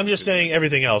supply... No, I'm just saying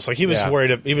everything else. Like he was Yeah.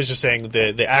 worried. He was just saying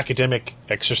the academic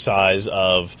exercise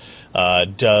of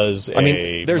does. I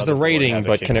mean, there's the motherboard rating, have the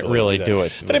but can it capability really to do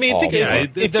it? But I mean, think with if, all Yeah,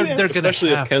 if they're you have- gonna Especially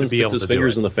have if Ken to be sticks able his to do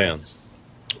fingers it. in the fans.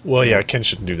 Well, yeah, Ken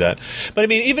shouldn't do that. But I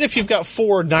mean, even if you've got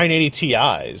 4 980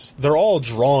 Ti's, they're all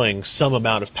drawing some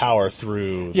amount of power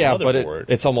through Yeah, the but motherboard.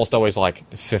 it's almost always like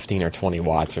 15 or 20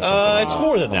 watts or something. It's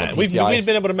more than on the that. We've PCI.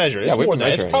 been able to measure it. It's Yeah, we've more been than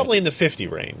that. It's measuring probably it. in the 50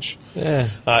 range. Yeah.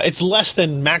 It's less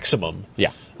than maximum.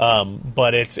 Yeah.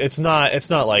 But it's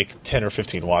not like 10 or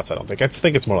 15 watts. I don't think. I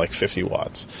think it's more like 50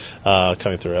 watts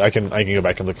coming through it. I can go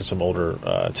back and look at some older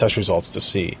test results to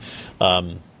see.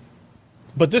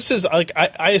 But this is like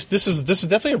this is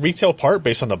definitely a retail part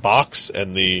based on the box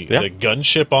and the gun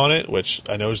chip on it, which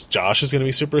I know Josh is going to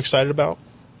be super excited about.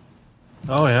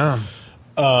 Oh yeah.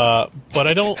 But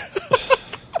I don't.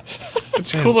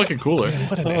 It's a cool looking cooler.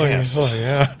 What an ass. Oh,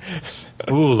 yeah.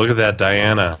 Ooh, look at that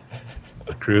Diana,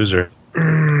 the cruiser.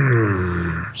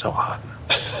 So hot.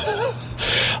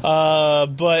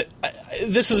 But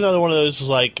this is another one of those,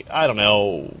 like, I don't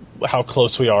know how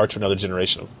close we are to another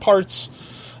generation of parts.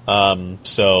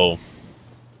 So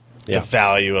the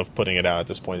value of putting it out at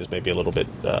this point is maybe a little bit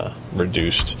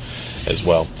reduced as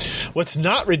well. What's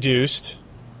not reduced,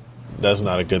 that's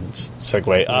not a good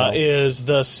segue, is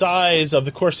the size of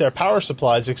the Corsair power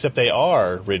supplies, except they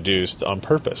are reduced on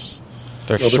purpose.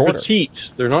 They're They're shorter.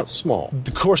 petite. They're not small.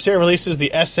 The Corsair releases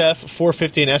the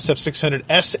SF450 and SF600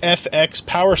 SFX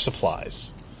power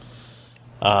supplies.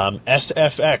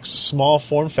 SFX, small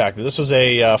form factor. This was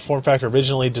a form factor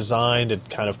originally designed and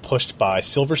kind of pushed by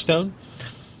Silverstone.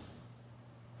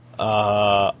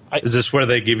 Is this where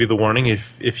they give you the warning?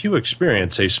 If you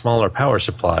experience a smaller power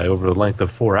supply over the length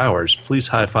of 4 hours, please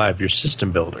high five your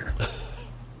system builder.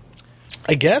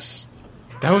 I guess.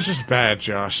 That was just bad,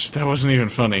 Josh. That wasn't even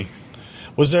funny.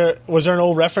 Was there an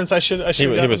old reference I should have He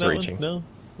gotten was that reaching. One? No.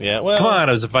 Yeah. Well, Come on,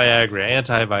 it was a Viagra,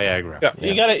 anti-Viagra. Yeah.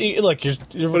 You gotta look. You're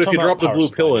But if talking you drop about the power blue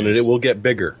supply pill in it, use. it will get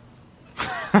bigger.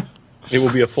 It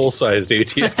will be a full-sized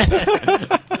ATX.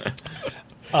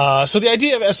 So the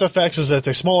idea of SFX is that it's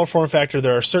a smaller form factor.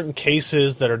 There are certain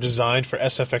cases that are designed for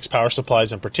SFX power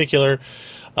supplies in particular.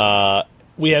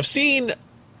 We have seen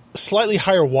slightly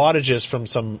higher wattages from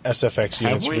some SFX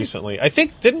units we? recently. I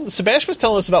think Sebastian was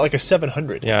telling us about like a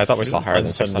 700. Yeah, I thought we saw higher on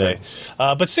than Sunday.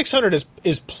 600. But 600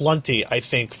 is plenty, I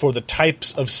think, for the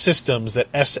types of systems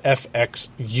that SFX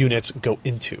units go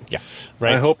into. Yeah.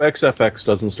 Right. I hope XFX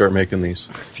doesn't start making these.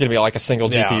 It's going to be like a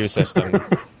single Yeah. GPU system.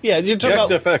 Yeah, you're talking about.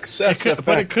 XFX, SFX.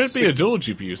 But it could be a dual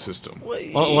GPU system.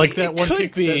 Like that it one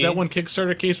could be. that one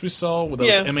Kickstarter case we saw with those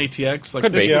Yeah. MATX. Like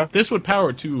Could this be. would, this would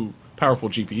power two powerful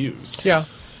GPUs. Yeah.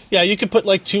 Yeah, you could put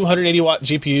like 280 watt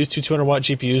GPUs, 200 watt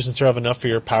GPUs, and still have enough for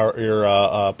your power, your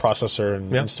processor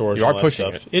and storage. You and are all that pushing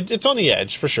stuff. It's on the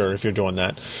edge for sure if you're doing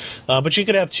that. But you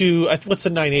could have what's the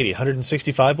 980?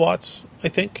 165 watts, I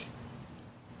think,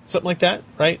 something like that,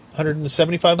 right?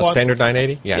 175 A watts. standard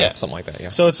 980? Yeah, Yeah. something like that, yeah.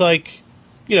 So it's like,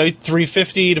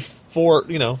 350 to 4.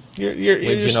 You're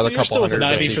Leaves you another couple still within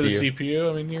hundred range. 90 for the CPU. CPU.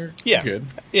 I mean, you're Yeah, good.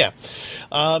 Yeah.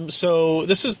 So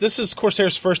this is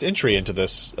Corsair's first entry into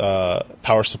this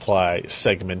power supply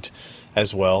segment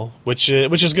as well, which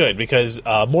is good because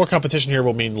more competition here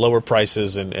will mean lower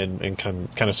prices and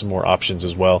kind of some more options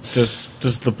as well. Does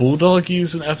the Bulldog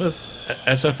use an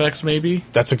SFX maybe?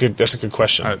 That's a good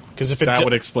question because if it that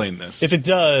would explain this. if it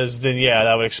does, then yeah,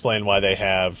 that would explain why they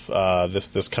have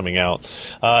this coming out.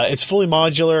 It's fully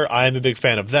modular. I am a big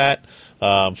fan of that.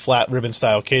 Flat ribbon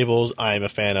style cables. I am a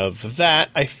fan of that.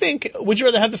 I think. Would you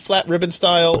rather have the flat ribbon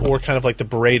style or kind of like the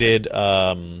braided?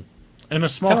 in a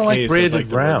small Kind of like case, braided I'd like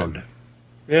the round. ribbon.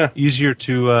 Yeah. Easier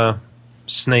to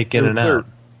snake in and Insert.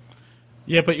 out.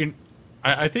 Yeah, but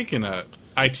I think in a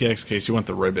ITX case, you want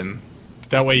the ribbon.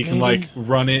 That way you can like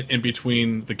run it in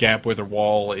between the gap where the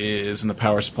wall is and the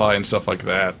power supply and stuff like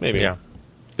that. Maybe. Yeah.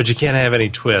 But you can't have any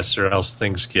twists or else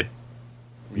things get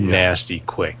nasty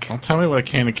quick. Don't tell me what I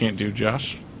can and can't do,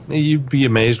 Josh. You'd be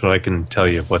amazed when I can tell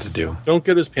you what to do. Don't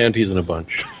get his panties in a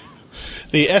bunch.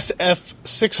 The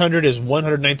SF600 is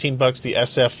 $119. The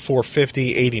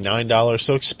SF450 $89.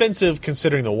 So expensive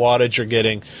considering the wattage you're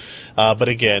getting. But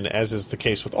again, as is the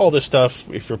case with all this stuff,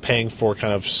 if you're paying for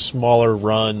kind of smaller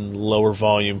run, lower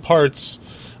volume parts,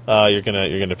 you're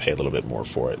gonna pay a little bit more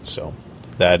for it. So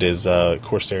that is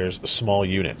Corsair's small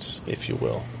units, if you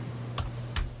will.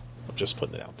 I'm just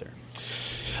putting it out there.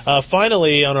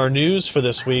 Finally, on our news for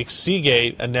this week,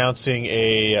 Seagate announcing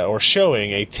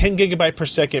showing a 10 gigabyte per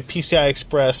second PCI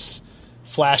Express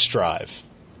flash drive.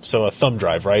 So a thumb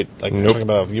drive, right? Like we're talking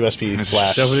about a USB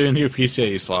flash. Shove it into your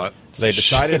PCIe slot. They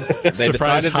decided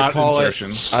Surprise to hot call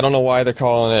insertion. it. I don't know why they're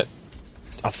calling it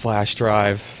a flash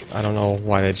drive. I don't know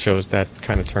why they chose that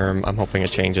kind of term. I'm hoping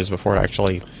it changes before it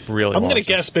actually really. I'm going to launches.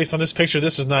 guess based on this picture,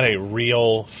 this is not a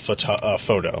real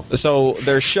photo. So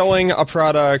they're showing a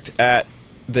product at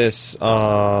this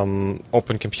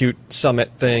Open Compute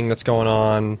Summit thing that's going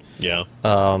on. Yeah.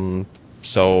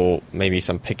 So maybe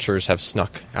some pictures have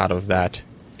snuck out of that.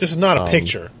 This is not a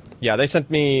picture. Yeah, they sent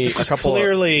me This a is couple.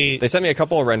 clearly They sent me a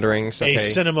couple of renderings. Okay. a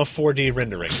Cinema 4D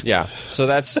rendering. Yeah. So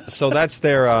that's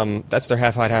their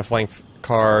half height, half length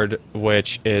card,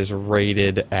 which is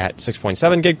rated at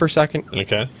 6.7 gig per second.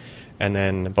 Okay. And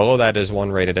then below that is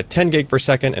one rated at 10 gig per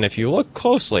second. And if you look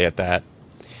closely at that,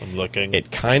 I'm looking.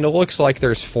 it kind of looks like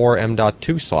there's 4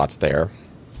 M.2 slots there.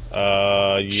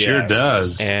 Yes. Sure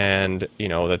does. And,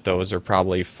 that those are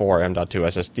probably 4 M.2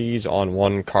 SSDs on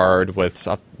one card with,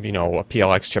 a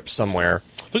PLX chip somewhere.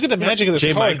 Look at the magic of this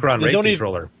card. J-Micron They rate don't even,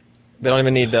 controller. They don't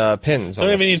even need pins. they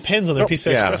don't even need pins on their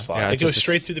PCI Yeah, Express slot. yeah, It it's goes just-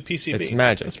 straight through the PCB. It's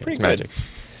magic. That's pretty It's good.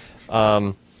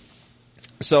 magic.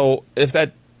 So if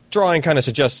that drawing kind of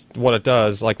suggests what it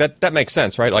does, like that makes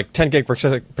sense, right? Like 10 gig per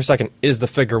second is the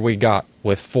figure we got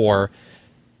with 4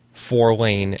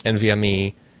 lane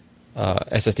NVMe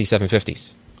SSD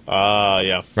 750s.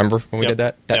 Yeah. Remember when we Yep. did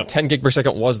that? That Yep. 10 gig per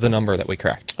second was the number that we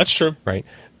cracked, That's true. right?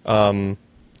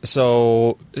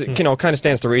 So, you know, kind of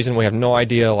stands to reason. We have no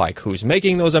idea, like, who's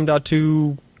making those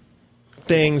M.2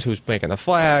 things, who's making the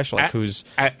flash, like, who's...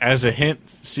 As a hint,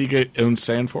 Seagate owns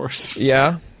SandForce.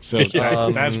 Yeah, So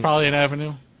that's probably an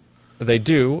avenue. they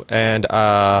do. And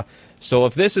so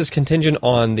if this is contingent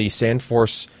on the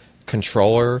SandForce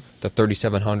controller, the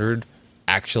 3700,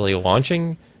 actually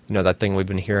launching, you know, that thing we've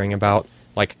been hearing about,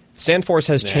 like, SandForce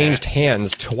has changed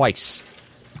hands twice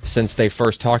since they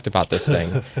first talked about this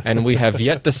thing, and we have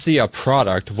yet to see a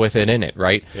product with it in it,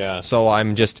 right? Yeah. So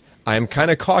I'm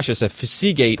kind of cautious if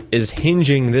Seagate is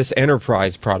hinging this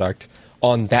enterprise product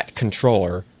on that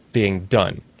controller being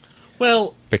done,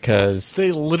 Well, because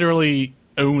they literally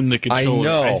own the controller.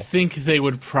 know. I think they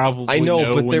would probably I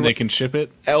know, but when they they can ship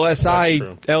it. That's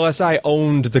true. LSI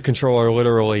owned the controller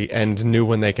literally and knew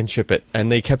when they can ship it,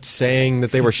 and they kept saying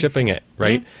that they were shipping it,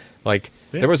 right? Like,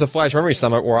 there was a Flash Memory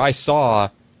Summit where I saw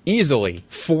easily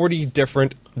 40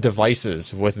 different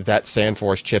devices with that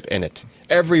SandForce chip in it.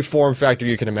 Every form factor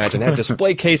you can imagine. They have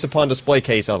display case upon display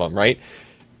case of them, right?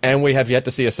 And we have yet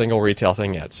to see a single retail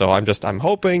thing yet. So I'm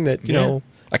hoping that, you know,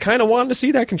 I kind of wanted to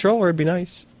see that controller. It'd be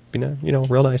nice.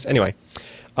 Real nice. Anyway,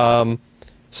 so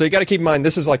you got to keep in mind,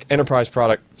 this is like enterprise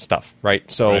product stuff, right?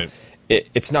 So Right.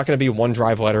 it's not going to be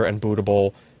OneDrive letter and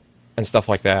bootable and stuff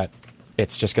like that.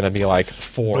 It's just going to be like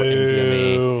for Boo.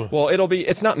 NVMe. Well,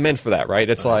 it's not meant for that, right?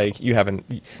 It's like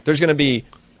there's going to be,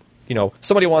 you know,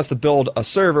 somebody wants to build a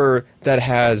server that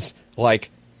has like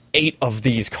 8 of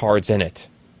these cards in it.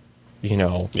 You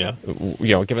know, Yeah.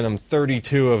 Giving them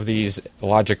 32 of these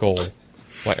logical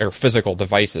or physical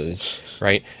devices,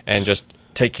 right? And just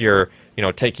take your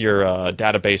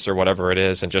database or whatever it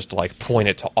is and just like point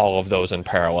it to all of those in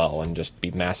parallel and just be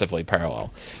massively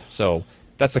parallel. So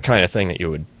that's the kind of thing that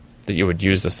you would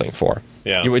use this thing for.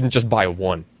 Yeah. You wouldn't just buy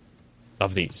one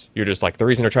of these. You're just like, the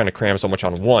reason they're trying to cram so much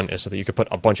on one is so that you could put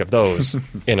a bunch of those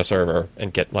in a server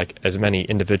and get like as many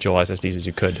individual SSDs as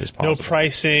you could as possible. No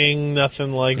pricing,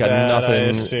 nothing like Got that. nothing. I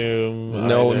assume.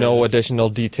 No additional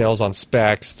details on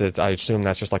specs. That I assume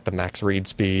that's just like the max read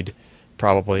speed,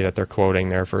 probably, that they're quoting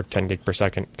there for 10 gig per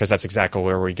second, because that's exactly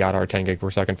where we got our 10 gig per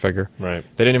second figure. Right.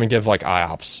 They didn't even give like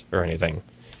IOPS or anything.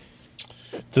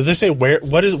 Does they say what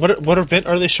event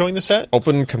are they showing this at?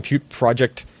 Open Compute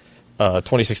Project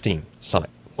 2016 Summit.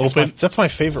 That's my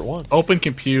favorite one. Open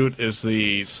Compute is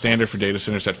the standard for data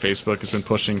centers that Facebook has been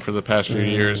pushing for the past few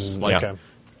years. Like Okay.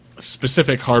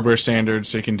 specific hardware standards,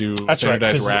 so you can do That's right.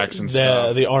 standardized 'Cause racks and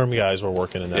stuff. The ARM guys were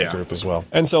working in that Yeah. group as well.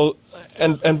 And so,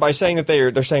 and by saying that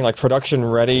they're saying like production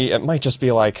ready, it might just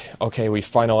be like, okay, we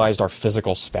finalized our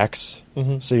physical specs,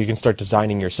 so you can start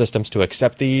designing your systems to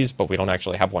accept these, but we don't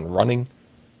actually have one running.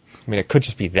 I mean, it could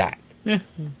just be that. Yeah.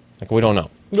 Like, we don't know.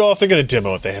 Well, if they're going to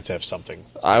demo it, they have to have something.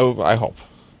 I hope.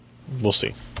 We'll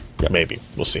see. Maybe.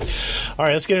 We'll see. All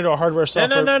right, let's get into our hardware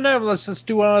software. No. Let's just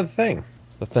do one other thing.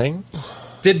 The thing?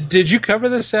 Did you cover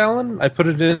this, Alan? I put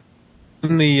it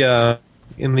in the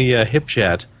hip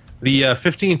chat. The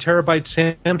 15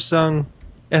 terabyte Samsung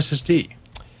SSD.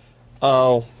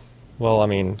 Oh, well, I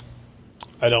mean,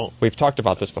 I don't. we've talked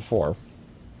about this before.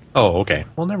 Oh, okay.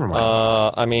 Well, never mind.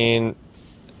 I mean,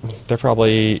 they're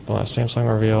probably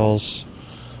Samsung reveals.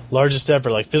 Largest ever,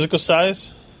 like physical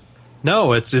size?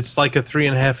 no, it's like a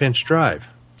 3.5 inch drive,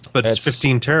 but it's It's-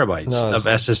 15 terabytes no, of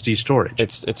SSD storage.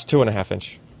 It's 2.5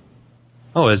 inch.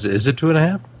 Oh, is it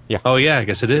 2.5? Yeah. Oh, yeah. I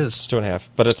guess it is. It's 2.5,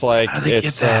 but it's like How do they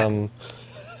it's. get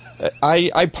that?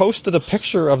 I posted a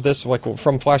picture of this like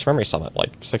from Flash Memory Summit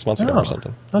like 6 months ago Oh, or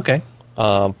something. Okay.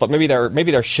 But maybe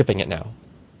they're shipping it now.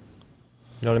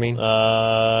 You know what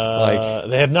I mean?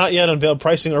 They have not yet unveiled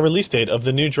pricing or release date of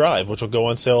the new drive, which will go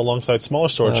on sale alongside smaller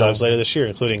storage drives later this year,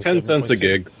 including 10 cents a 7.6.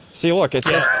 gig. See, look, it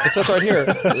says right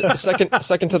here,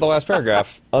 second to the last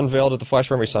paragraph, unveiled at the Flash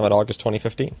Memory Summit, August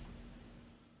 2015.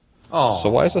 Oh. So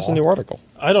why is this a new article?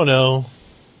 I don't know.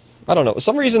 I don't know.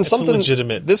 Some reason, something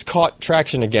legitimate. This caught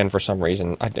traction again for some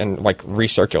reason, and like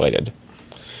recirculated.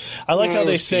 I like how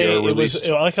they it's say year it was. released.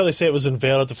 I like how they say it was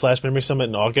unveiled at the Flash Memory Summit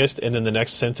in August, and then the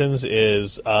next sentence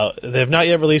is they have not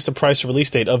yet released the price or release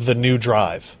date of the new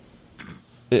drive.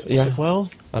 Yeah, Well,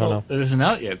 I don't know. It isn't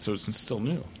out yet, so it's still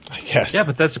new. I guess. Yeah,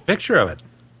 but that's a picture of it.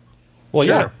 Well,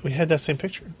 yeah, Sure. we had that same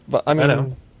picture. but I mean,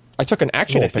 know. I took an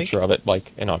actual I think- picture of it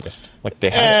like in August, like they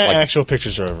had it, like, Actual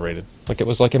pictures are overrated. like it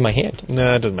was like in my hand.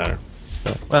 Nah, it doesn't matter.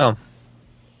 Well,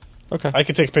 Okay, I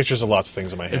could take pictures of lots of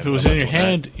things in my hand. If it was I'm in not your doing that.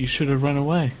 hand, you should have run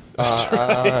away.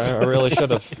 I really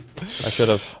should have. I should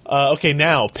have. Okay,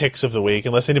 now picks of the week.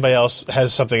 Unless anybody else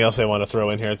has something else they want to throw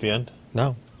in here at the end.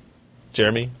 No.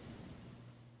 Jeremy.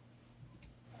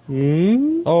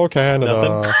 Oh,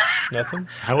 Canada. Nothing. Nothing.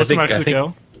 How was I think-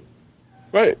 Mexico?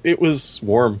 Right, it was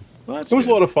warm. Well, that's It was a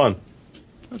good. lot of fun.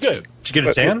 Good. Did you get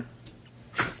a tan?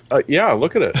 Yeah,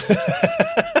 look at it.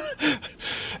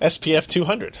 SPF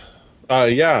 200.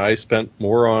 Yeah, I spent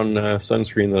more on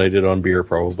sunscreen than I did on beer,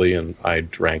 probably, and I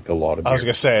drank a lot of beer. I was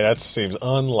gonna say that seems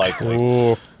unlikely.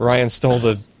 Ooh, Ryan stole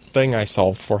the thing I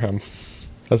solved for him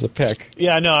as a pick.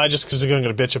 Yeah, no, I just because I'm going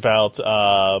to bitch about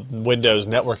Windows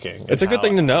networking. It's a good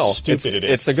thing to know. Stupid it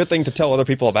is. It's a good thing to tell other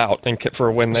people about, and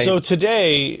for when they. So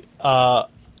today,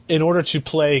 in order to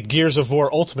play Gears of War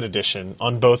Ultimate Edition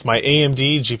on both my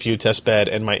AMD GPU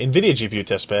testbed and my NVIDIA GPU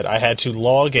testbed, I had to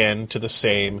log in to the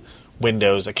same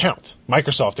Windows account,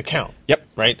 Microsoft account. Yep.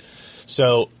 Right?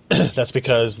 So that's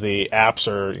because the apps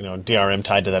are, DRM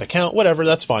tied to that account. Whatever,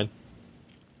 that's fine.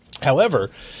 However,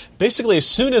 basically, as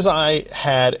soon as I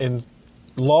had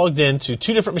logged into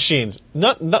two different machines,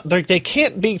 they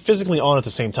can't be physically on at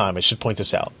the same time. I should point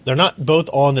this out. They're not both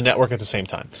on the network at the same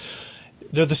time.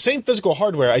 They're the same physical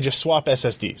hardware. I just swap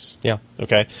SSDs. Yeah.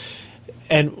 Okay.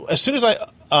 And as soon as I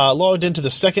logged into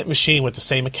the second machine with the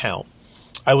same account,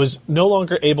 I was no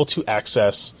longer able to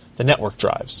access the network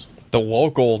drives. The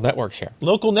local network share.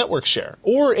 Local network share,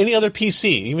 or any other PC,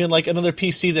 even like another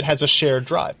PC that has a shared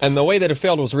drive. And the way that it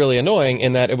failed was really annoying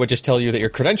in that it would just tell you that your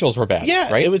credentials were bad. Yeah,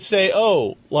 right? it would say,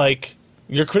 "Oh, like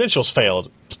your credentials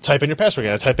failed. Type in your password."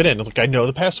 And I type it in. It's like I know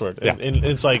the password, Yeah. and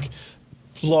it's like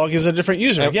log is a different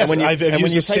user. Yes, I've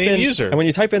used the same user. And when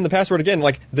you type in the password again,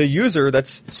 like the user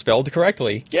that's spelled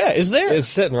correctly yeah, is there is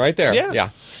sitting right there. Yeah. Yeah.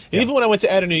 And even when I went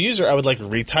to add a new user, I would like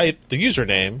retype the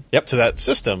username Yep. to that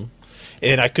system,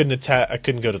 and I couldn't I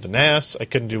couldn't go to the NAS. I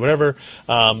couldn't do whatever.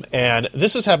 And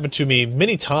this has happened to me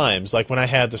many times, like when I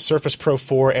had the Surface Pro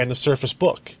 4 and the Surface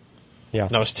Book. Yeah.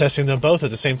 And I was testing them both at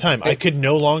the same time. I could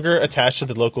no longer attach to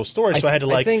the local storage, so I had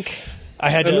to I think I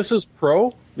had And to. this is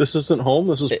Pro? This isn't Home?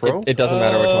 This is Pro? it doesn't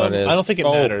matter which one it is. I don't think it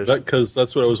matters. Because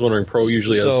that's what I was wondering. Pro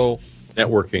usually So- has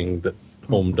networking that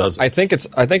Home doesn't. I think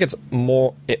it's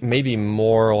more. It may be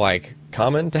more like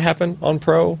common to happen on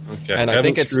Pro. Okay. And I I haven't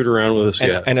think it's screwed around with this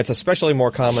yet. and it's especially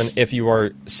more common if you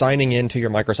are signing into your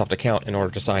Microsoft account in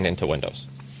order to sign into Windows.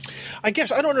 I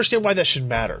guess I don't understand why that should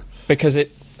matter. Because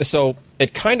it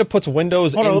kind of puts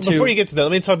Windows Hold on, into before you get to that,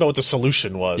 let me talk about what the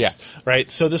solution was. Yeah. Right?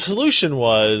 So the solution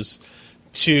was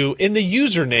to, in the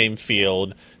username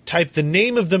field, type the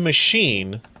name of the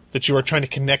machine that you are trying to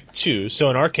connect to. So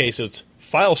in our case, it's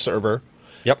file server,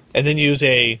 Yep. and then use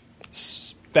a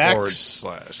Forward / no,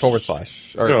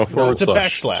 or forward it's a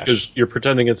slash. backslash. Because you're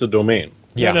pretending it's a domain.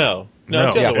 Yeah. No, No,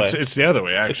 it's the other way. It's the other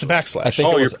way, actually. It's a backslash. I think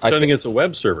Oh, it you're was, pretending it's a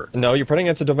web server. No, you're putting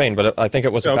it's a domain, but I think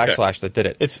it was a Okay. backslash that did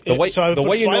it. So I would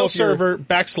put you file know if you're- server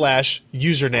backslash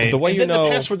username, The way and you then know-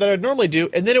 the password that I'd normally do,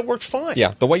 and then it worked fine.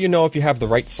 Yeah, the way you know if you have the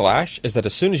right slash is that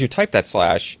as soon as you type that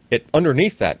slash, it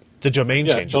underneath that. The domain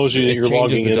Yeah, it changes. tells you that It you're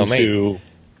changes logging the domain. into...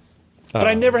 But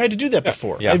I never had to do that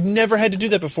before. Yeah. I've never had to do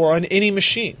that before on any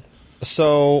machine.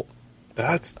 So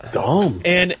That's dumb.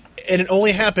 And it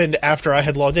only happened after I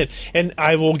had logged in. And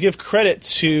I will give credit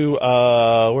to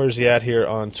where's he at here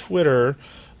on Twitter?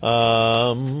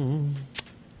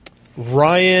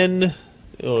 Ryan.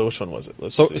 Oh, which one was it?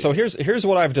 Let's see. so here's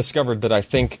what I've discovered that I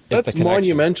think is That's the connection.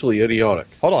 monumentally idiotic.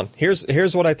 Hold on.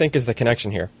 Here's what I think is the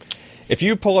connection here. If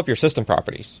you pull up your system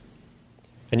properties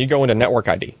and you go into network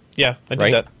ID, Yeah, I did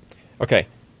right? that. Okay.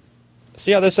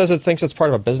 See how this says it thinks it's part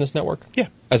of a business network? Yeah.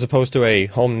 As opposed to a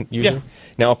home user? Yeah.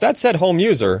 Now, if that said home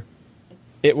user,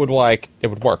 it would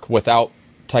work without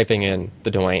typing in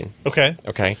the domain. Okay.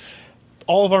 Okay.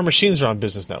 All of our machines are on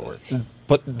Business Network.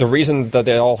 But the reason that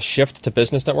they all shift to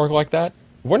business network like that,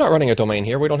 we're not running a domain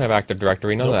here. We don't have Active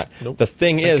Directory, none of that. Nope. The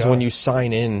thing Thank is, God. when you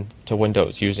sign in to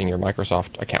Windows using your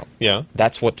Microsoft account, Yeah.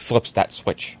 that's what flips that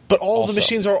switch. But all also. the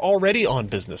machines are already on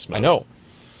business mode. I know.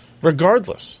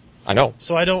 Regardless. I know.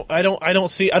 So I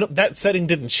don't see that setting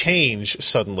didn't change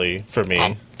suddenly for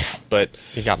me. But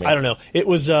You got me. I don't know. It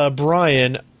was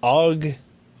Brian Ogathma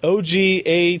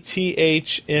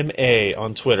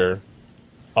on Twitter.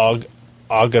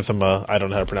 Ogathma, I don't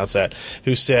know how to pronounce that,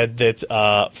 who said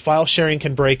that file sharing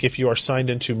can break if you are signed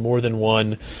into more than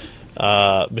one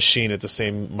machine at the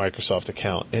same Microsoft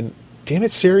account. And damn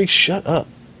it, Siri, shut up.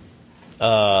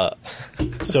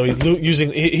 So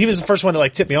he was the first one to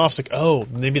like tip me off. It's like, oh,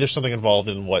 maybe there's something involved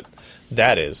in what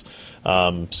that is.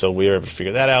 So we were able to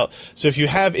figure that out. So if you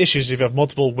have issues, if you have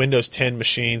multiple Windows 10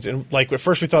 machines, and like at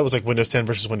first we thought it was like Windows 10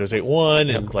 versus Windows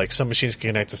 8.1, and like some machines can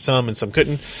connect to some and some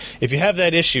couldn't. If you have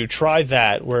that issue, try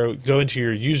that. Where go into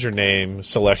your username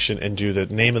selection and do the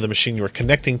name of the machine you are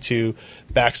connecting to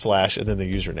 / and then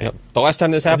the username. The last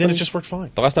time this And happened, then it just worked fine.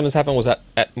 the last time this happened was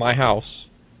at my house,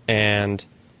 and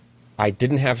I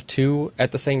didn't have two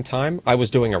at the same time, I was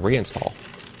doing a reinstall.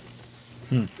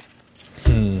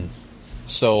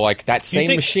 So, like, that same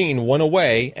machine went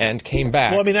away and came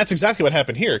back. Well, I mean, that's exactly what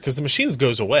happened here, because the machine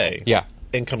goes away. Yeah.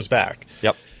 And comes back.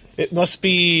 Yep. It must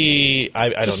be... I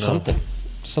don't know.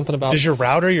 Something about... Does your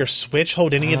router, your switch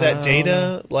hold any of that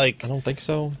data? Like, I don't think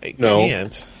so. It No.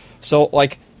 can't. So, I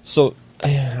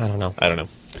don't know. I don't know.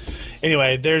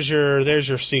 Anyway, there's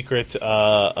your secret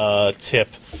tip.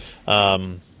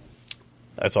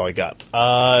 That's all I got.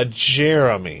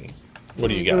 Jeremy, what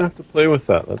do you I'm gonna got? have to play with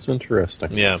that. That's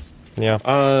interesting. Yeah.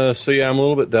 Yeah. So yeah, I'm a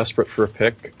little bit desperate for a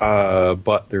pick,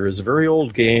 but there is a very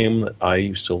old game that I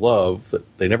used to love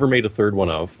that they never made a third one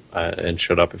of, and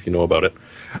shut up if you know about it.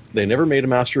 They never made a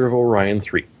Master of Orion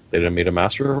 3. They made a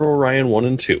Master of Orion 1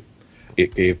 and 2.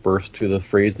 It gave birth to the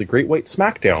phrase the Great White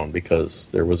Smackdown, because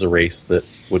there was a race that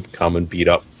would come and beat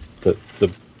up the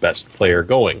best player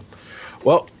going.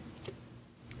 Well,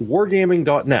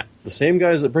 Wargaming.net, the same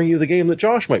guys that bring you the game that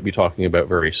Josh might be talking about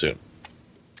very soon,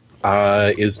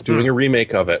 is doing a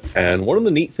remake of it. And one of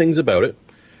the neat things about it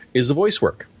is the voice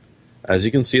work. As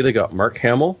you can see, they got Mark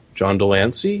Hamill, John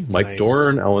Delancey, Mike Nice.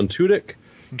 Dorn, Alan Tudyk,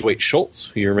 Dwight Schultz,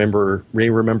 who you may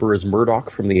remember as Murdoch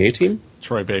from the A-Team,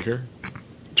 Troy Baker.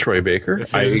 Troy Baker.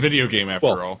 It's a video game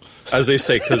after all. As they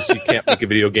say, because you can't make a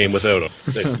video game without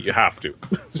him. You have to.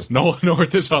 No,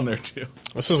 North is on there too.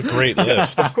 This is a great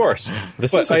list. Of course.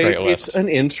 This is a great list. It's an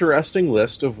interesting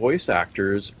list of voice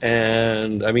actors,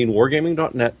 and I mean,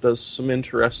 Wargaming.net does some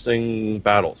interesting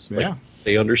battles. Yeah.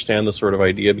 They understand the sort of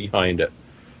idea behind it.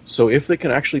 So if they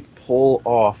can actually pull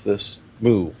off this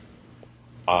move,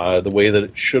 the way that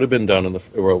it should have been done in the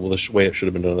way it should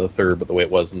have been done in the third, but the way it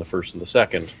was in the first and the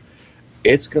second,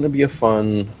 it's going to be a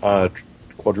fun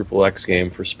quadruple X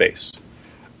game for space.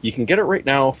 You can get it right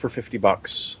now for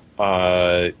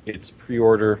 $50. It's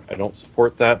pre-order. I don't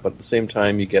support that, but at the same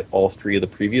time, you get all three of the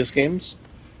previous games.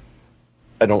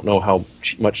 I don't know how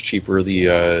much cheaper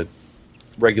the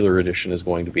regular edition is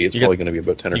going to be. It's probably going to be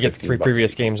about 10 or 15 You get the three bucks.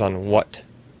 previous games on what?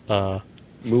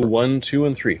 Move 1, 2,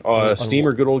 and 3. Steam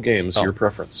or Good Old Games, your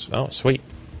preference. Oh, sweet.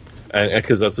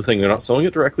 Because that's the thing, they're not selling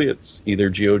it directly. It's either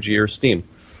GOG or Steam.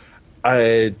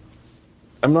 I'm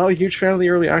not a huge fan of the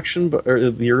early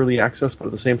access, but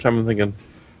at the same time, I'm thinking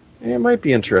it might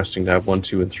be interesting to have 1,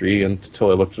 2, and 3. Until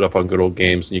I looked it up on Good Old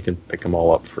Games, and you can pick them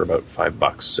all up for about $5,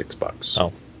 $6.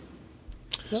 Oh.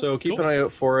 So keep an eye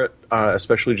out for it,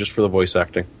 especially just for the voice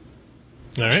acting.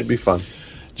 All right. It'd be fun.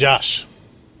 Josh,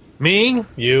 Me?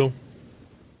 you.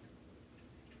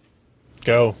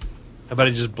 Go. How about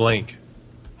I just blink?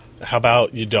 How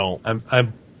about you don't?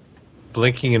 I'm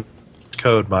blinking in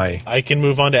code my... I can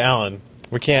move on to Alan.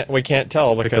 We can't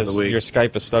tell because the week. your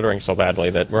Skype is stuttering so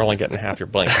badly that we're only getting half your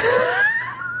blink.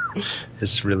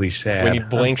 It's really sad. We need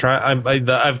blink-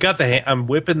 I'm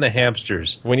whipping the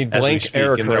hamsters. We need as blink speak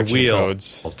error in their correction wheel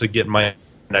codes. to get my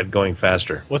internet going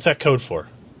faster. What's that code for?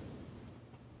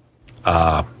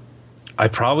 I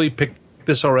probably picked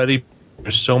this already.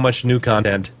 There's so much new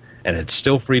content, and it's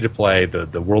still free to play.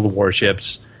 The World of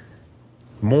Warships,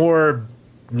 more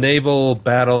naval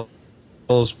battles,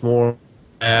 more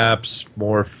maps,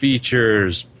 more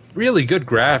features, really good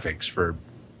graphics for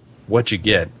what you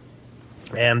get.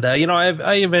 And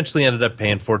I eventually ended up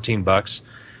paying $14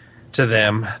 to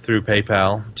them through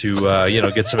PayPal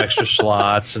to get some extra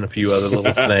slots and a few other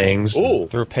little things. Oh,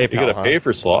 Through PayPal, you got to huh? pay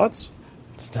for slots?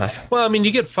 It's not. Well, I mean,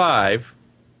 you get 5,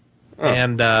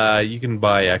 and you can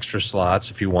buy extra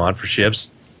slots if you want for ships.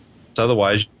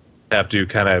 Otherwise, you have to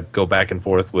kind of go back and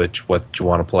forth with what you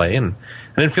want to play, and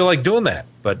I didn't feel like doing that.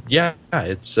 But yeah,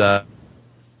 it's a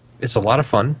lot of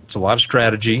fun. It's a lot of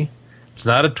strategy. It's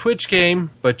not a Twitch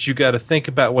game, but you got to think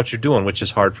about what you're doing, which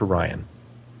is hard for Ryan.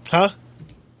 Huh?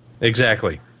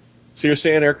 Exactly. So you're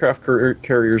saying aircraft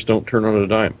carriers don't turn on a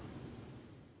dime?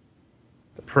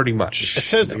 Pretty much. It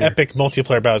says epic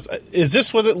multiplayer battles. Is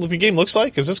this what the game looks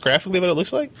like? Is this graphically what it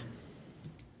looks like?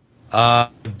 Yeah,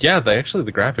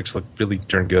 the graphics look really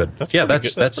darn good. That's Yeah, pretty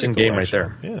that's good. Pretty in cool, game right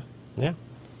actually. there. Yeah. Yeah.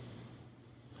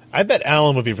 I bet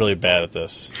Alan would be really bad at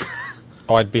this.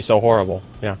 Oh, I'd be so horrible.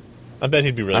 Yeah. I bet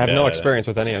he'd be really I bad. have no at experience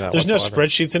with any of that. it. There's no whatsoever.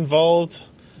 spreadsheets involved.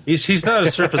 He's not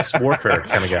a surface warfare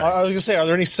kind of guy. I was going to say, are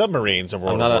there any submarines in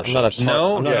World I'm of not a Warships?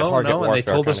 No, I'm not a target and they warfare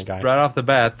told kind us of guy. right off the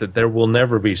bat that there will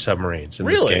never be submarines in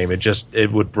Really? this game.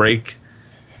 It would break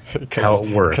how it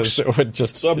works. Because it would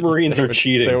just Submarines they are would-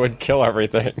 cheating. They would kill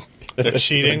everything. They're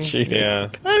cheating? They're cheating. Yeah.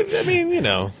 I mean, you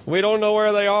know. We don't know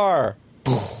where they are.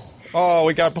 Oh,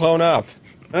 we got blown up.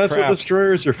 That's Crap. what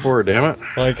destroyers are for, damn it.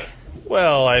 Like,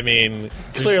 Well, I mean,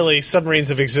 clearly submarines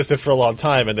have existed for a long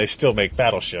time, and they still make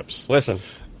battleships. listen,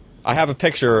 I have a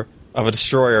picture of a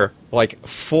destroyer, like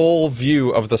full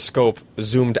view of the scope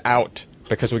zoomed out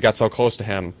because we got so close to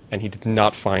him, and he did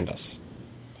not find us.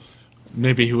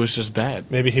 Maybe he was just bad.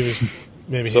 Maybe he was.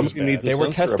 Maybe Somebody he was needs bad. a They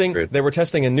were sensor testing. upgrade. They were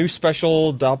testing a new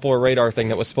special Doppler radar thing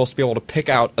that was supposed to be able to pick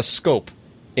out a scope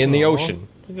in the ocean.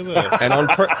 Look at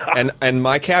this. And and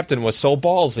my captain was so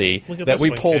ballsy Look at that this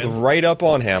we one, pulled Ken. right up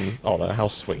on him. Oh, how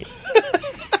sweet!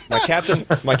 my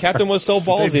captain was so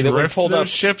ballsy They that we drift pulled those up.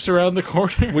 ships around the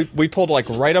corner. We pulled like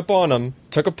right up on him,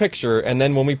 took a picture, and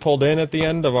then when we pulled in at the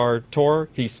end of our tour,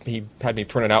 he had me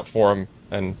print it out for him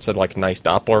and said like nice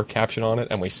Doppler caption on it,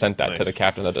 and we sent that to Nice. the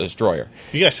captain of the destroyer.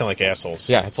 You guys sound like assholes.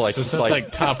 Yeah, it's like So it's that's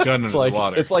like Top Gun it's under like the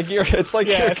water. it's like you're Yeah,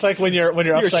 it's like when you're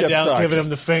Your upside ship down, sucks. giving him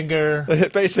the finger.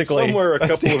 basically Somewhere a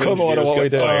that's couple the of equivalent of what we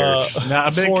engineers did. got Nah,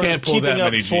 a Meg can't pull keeping that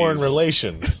up many foreign Gs.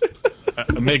 relations.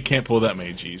 A Meg can't pull that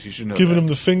many G's. You should know Giving that. him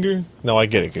the finger? No, I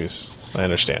get it, Goose. I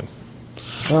understand.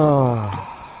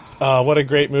 What a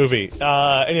great movie.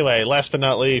 Anyway, last but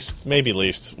not least, maybe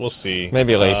least, we'll see.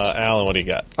 Maybe least. Alan, what do you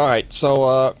got? All right,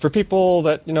 so for people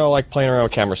that like playing around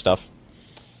with camera stuff,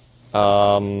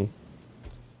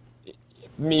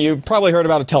 you probably heard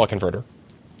about a teleconverter,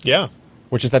 Yeah,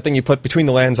 which is that thing you put between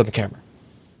the lens and the camera.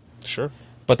 sure.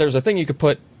 But there's a thing you could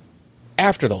put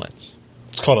after the lens.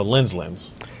 It's called a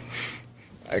lens.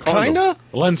 Kinda.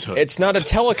 Lens hood. It's not a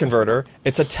teleconverter.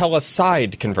 It's a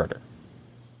teleside converter.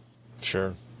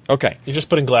 Sure. Okay. You're just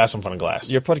putting glass in front of glass.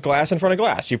 You put glass in front of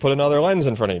glass. You put another lens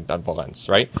in front of the lens,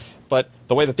 right? But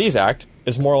the way that these act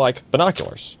is more like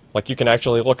binoculars. Like you can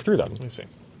actually look through them. Let me see.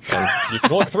 And you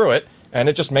can look through it, and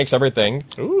it just makes everything,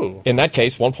 Ooh. in that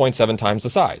case, 1.7 times the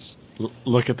size,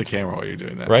 Look at the camera while you're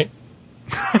doing that. right?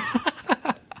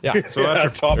 Yeah. So after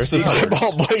top There's this secret.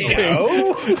 eyeball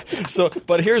blinking. So,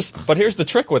 but here's the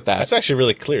trick with that. That's actually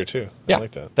really clear, too. Yeah, I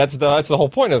like that. That's the whole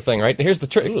point of the thing, right? Here's the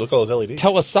trick. Ooh, look at all those LEDs.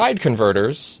 Teleside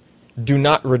converters do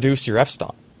not reduce your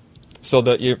f-stop. So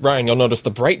Ryan, you'll notice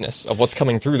the brightness of what's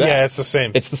coming through that. Yeah, it's the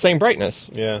same. It's the same brightness.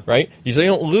 Yeah. Right? You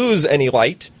don't lose any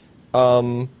light.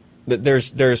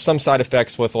 There's some side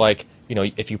effects with like,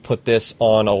 if you put this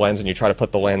on a lens and you try to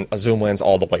put a zoom lens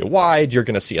all the way wide, you're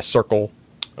going to see a circle.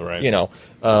 All right.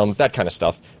 That kind of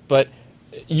stuff. But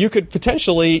you could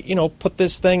potentially, put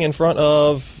this thing in front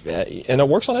of, and it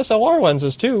works on SLR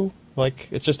lenses too. Like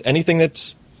it's just anything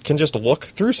that can just look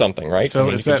through something, right? So I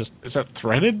mean, is you can that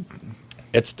threaded?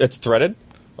 it's threaded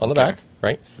on the back,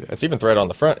 right? It's even threaded on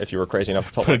the front if you were crazy enough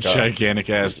to put Put a like gigantic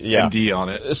ass yeah. ND on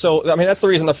it. So, I mean, that's the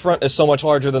reason the front is so much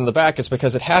larger than the back is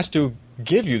because it has to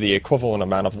give you the equivalent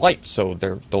amount of light. So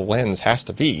the lens has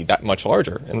to be that much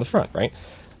larger in the front, right?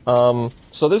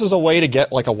 So this is a way to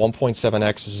get like a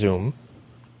 1.7x zoom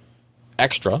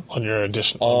extra on your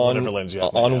on whatever lens you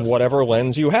have. on whatever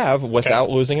lens you have without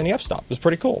losing any f-stop. It's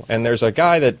pretty cool. And there's a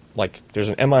guy that, there's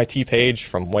an MIT page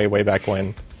from way back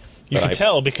when. You that can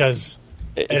tell because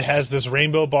it has this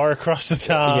rainbow bar across the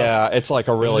top. Yeah, it's like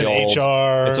a really There's an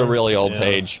old. HR. It's a really old Yeah.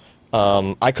 page.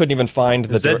 I couldn't even find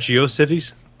the. Is that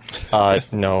GeoCities?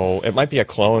 No, it might be a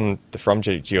clone from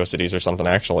GeoCities or something.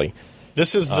 Actually,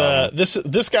 This is the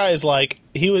this guy is like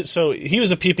he was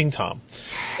a peeping tom.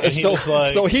 And he was like,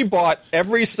 so he bought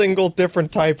every single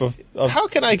different type of how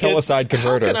can I get teleside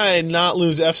converter. How can I not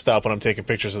lose f-stop when I'm taking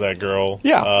pictures of that girl?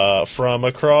 Yeah. From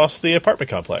across the apartment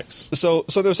complex. So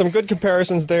there's some good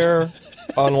comparisons there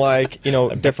on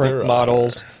different there are.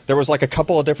 models. There was like a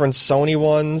couple of different Sony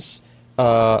ones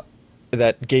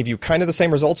that gave you kind of the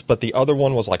same results, but the other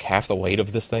one was like half the weight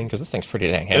of this thing because this thing's pretty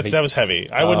dang heavy. That was heavy.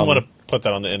 I wouldn't want to put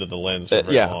that on the end of the lens for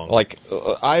very long. Like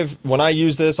when I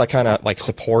use this, I kind of like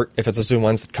support if it's a zoom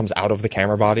lens that comes out of the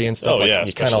camera body and stuff. Oh, like, yeah,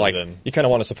 you kind of especially then. you kind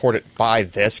of want to support it by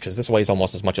this because this weighs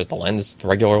almost as much as the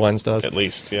regular lens does. At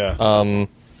least, yeah.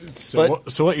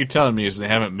 So what you're telling me is they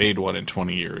haven't made one in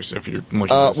 20 years. If you're looking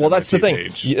at this Well, that's the MIT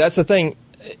thing. page. That's the thing.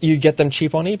 You get them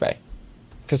cheap on eBay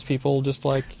because people just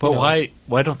But why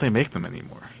don't they make them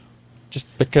anymore? Just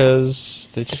because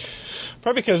they just.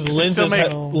 Probably because they still lenses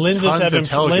make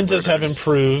lenses have teleconverters.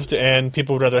 improved, and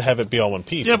people would rather have it be all one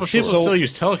piece. Yeah, I'm but sure. people still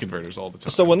use teleconverters all the time.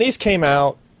 So when these came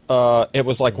out, it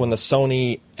was like when the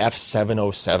Sony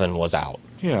F707 was out.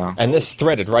 Yeah. And this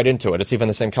threaded right into it. It's even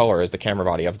the same color as the camera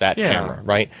body of that Yeah. camera,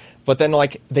 right? But then,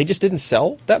 they just didn't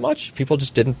sell that much. People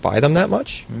just didn't buy them that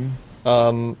much.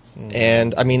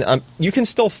 And, I mean, you can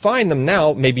still find them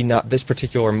now. Maybe not this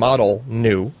particular model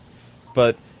new,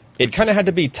 but it kind of had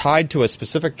to be tied to a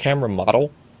specific camera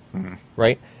model,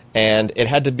 right? And it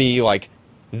had to be like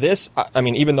this. I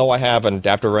mean, even though I have an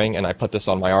adapter ring and I put this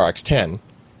on my RX-10,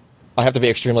 I have to be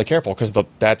extremely careful because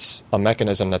that's a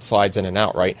mechanism that slides in and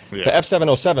out, right? Yeah. The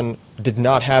F707 did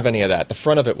not have any of that. The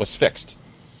front of it was fixed.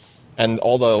 and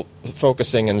all the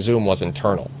focusing and zoom was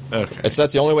internal. Okay. So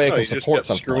that's the only way it No, can you just support kept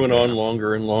something screwing like this. on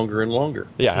longer and longer and longer.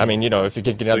 Yeah, I mean, if you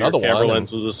could get So another your camera one.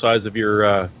 lens was the size of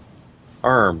your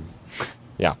arm.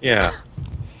 Yeah. Yeah.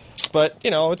 But,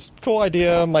 it's a cool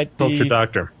idea. Culture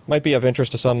doctor. Might be of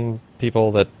interest to some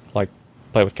people that like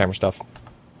play with camera stuff.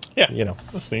 Yeah,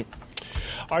 That's neat.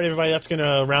 All right, everybody, that's going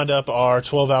to round up our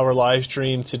 12-hour live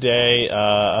stream today.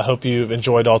 I hope you've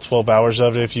enjoyed all 12 hours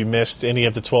of it. If you missed any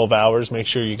of the 12 hours, make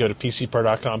sure you go to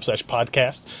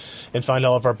pcper.com/podcast and find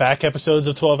all of our back episodes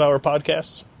of 12-hour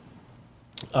podcasts.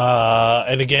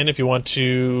 And again, if you want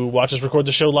to watch us record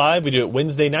the show live, we do it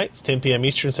Wednesday nights, 10 p.m.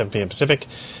 Eastern, 7 p.m. Pacific,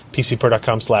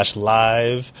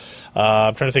 pcper.com/live.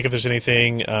 I'm trying to think if there's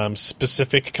anything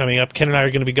specific coming up. Ken and I are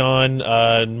going to be gone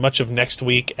much of next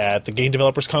week at the Game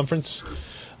Developers Conference.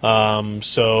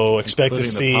 So expect to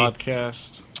see... the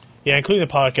podcast. Yeah, including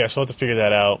the podcast. We'll have to figure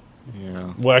that out.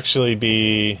 Yeah. We'll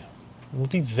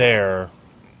be there.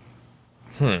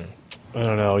 I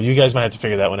don't know. You guys might have to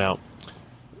figure that one out.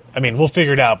 I mean, we'll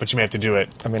figure it out, but you may have to do it.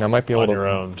 I mean, I might be able On your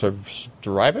own. to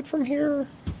drive it from here.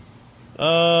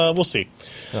 We'll see.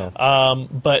 Oh.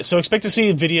 But so expect to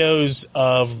see videos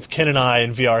of Ken and I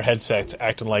in VR headsets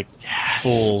acting like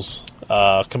fools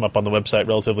come up on the website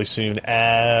relatively soon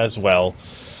as well.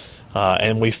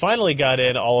 And we finally got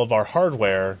in all of our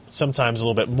hardware, sometimes a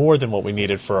little bit more than what we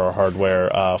needed for our hardware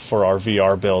for our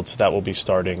VR build. So that will be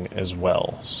starting as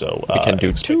well. So We can do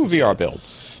expect 2 to see VR that.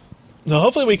 builds. No,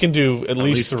 hopefully we can do at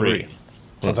least least 3. three.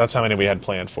 Since that's how many we had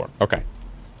planned for. Okay.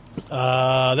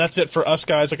 That's it for us,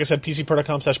 guys. Like I said,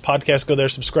 pcper.com/podcast. Go there,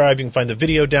 subscribe. You can find the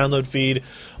video download feed,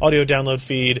 audio download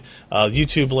feed,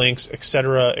 YouTube links,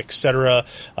 etc., etc.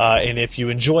 And if you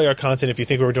enjoy our content, if you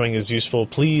think what we're doing is useful,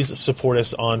 please support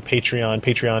us on Patreon,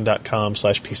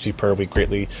 patreon.com/pcper. We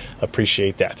greatly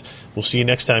appreciate that. We'll see you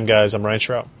next time, guys. I'm Ryan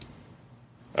Shrout.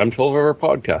 I'm 12-hour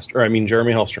podcast.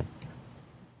 Jeremy Hellstrom.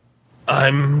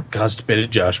 I'm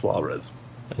constipated Josh Walrath.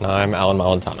 And I'm Alan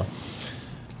Malentano.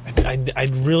 I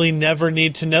really never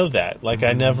need to know that. Like,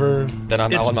 I never... Then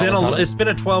I'm It's Alan been Malentano. it's been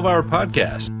a 12-hour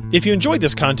podcast. If you enjoyed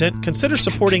this content, consider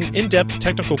supporting in-depth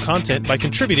technical content by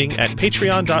contributing at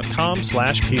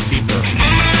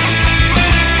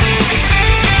patreon.com/pcper.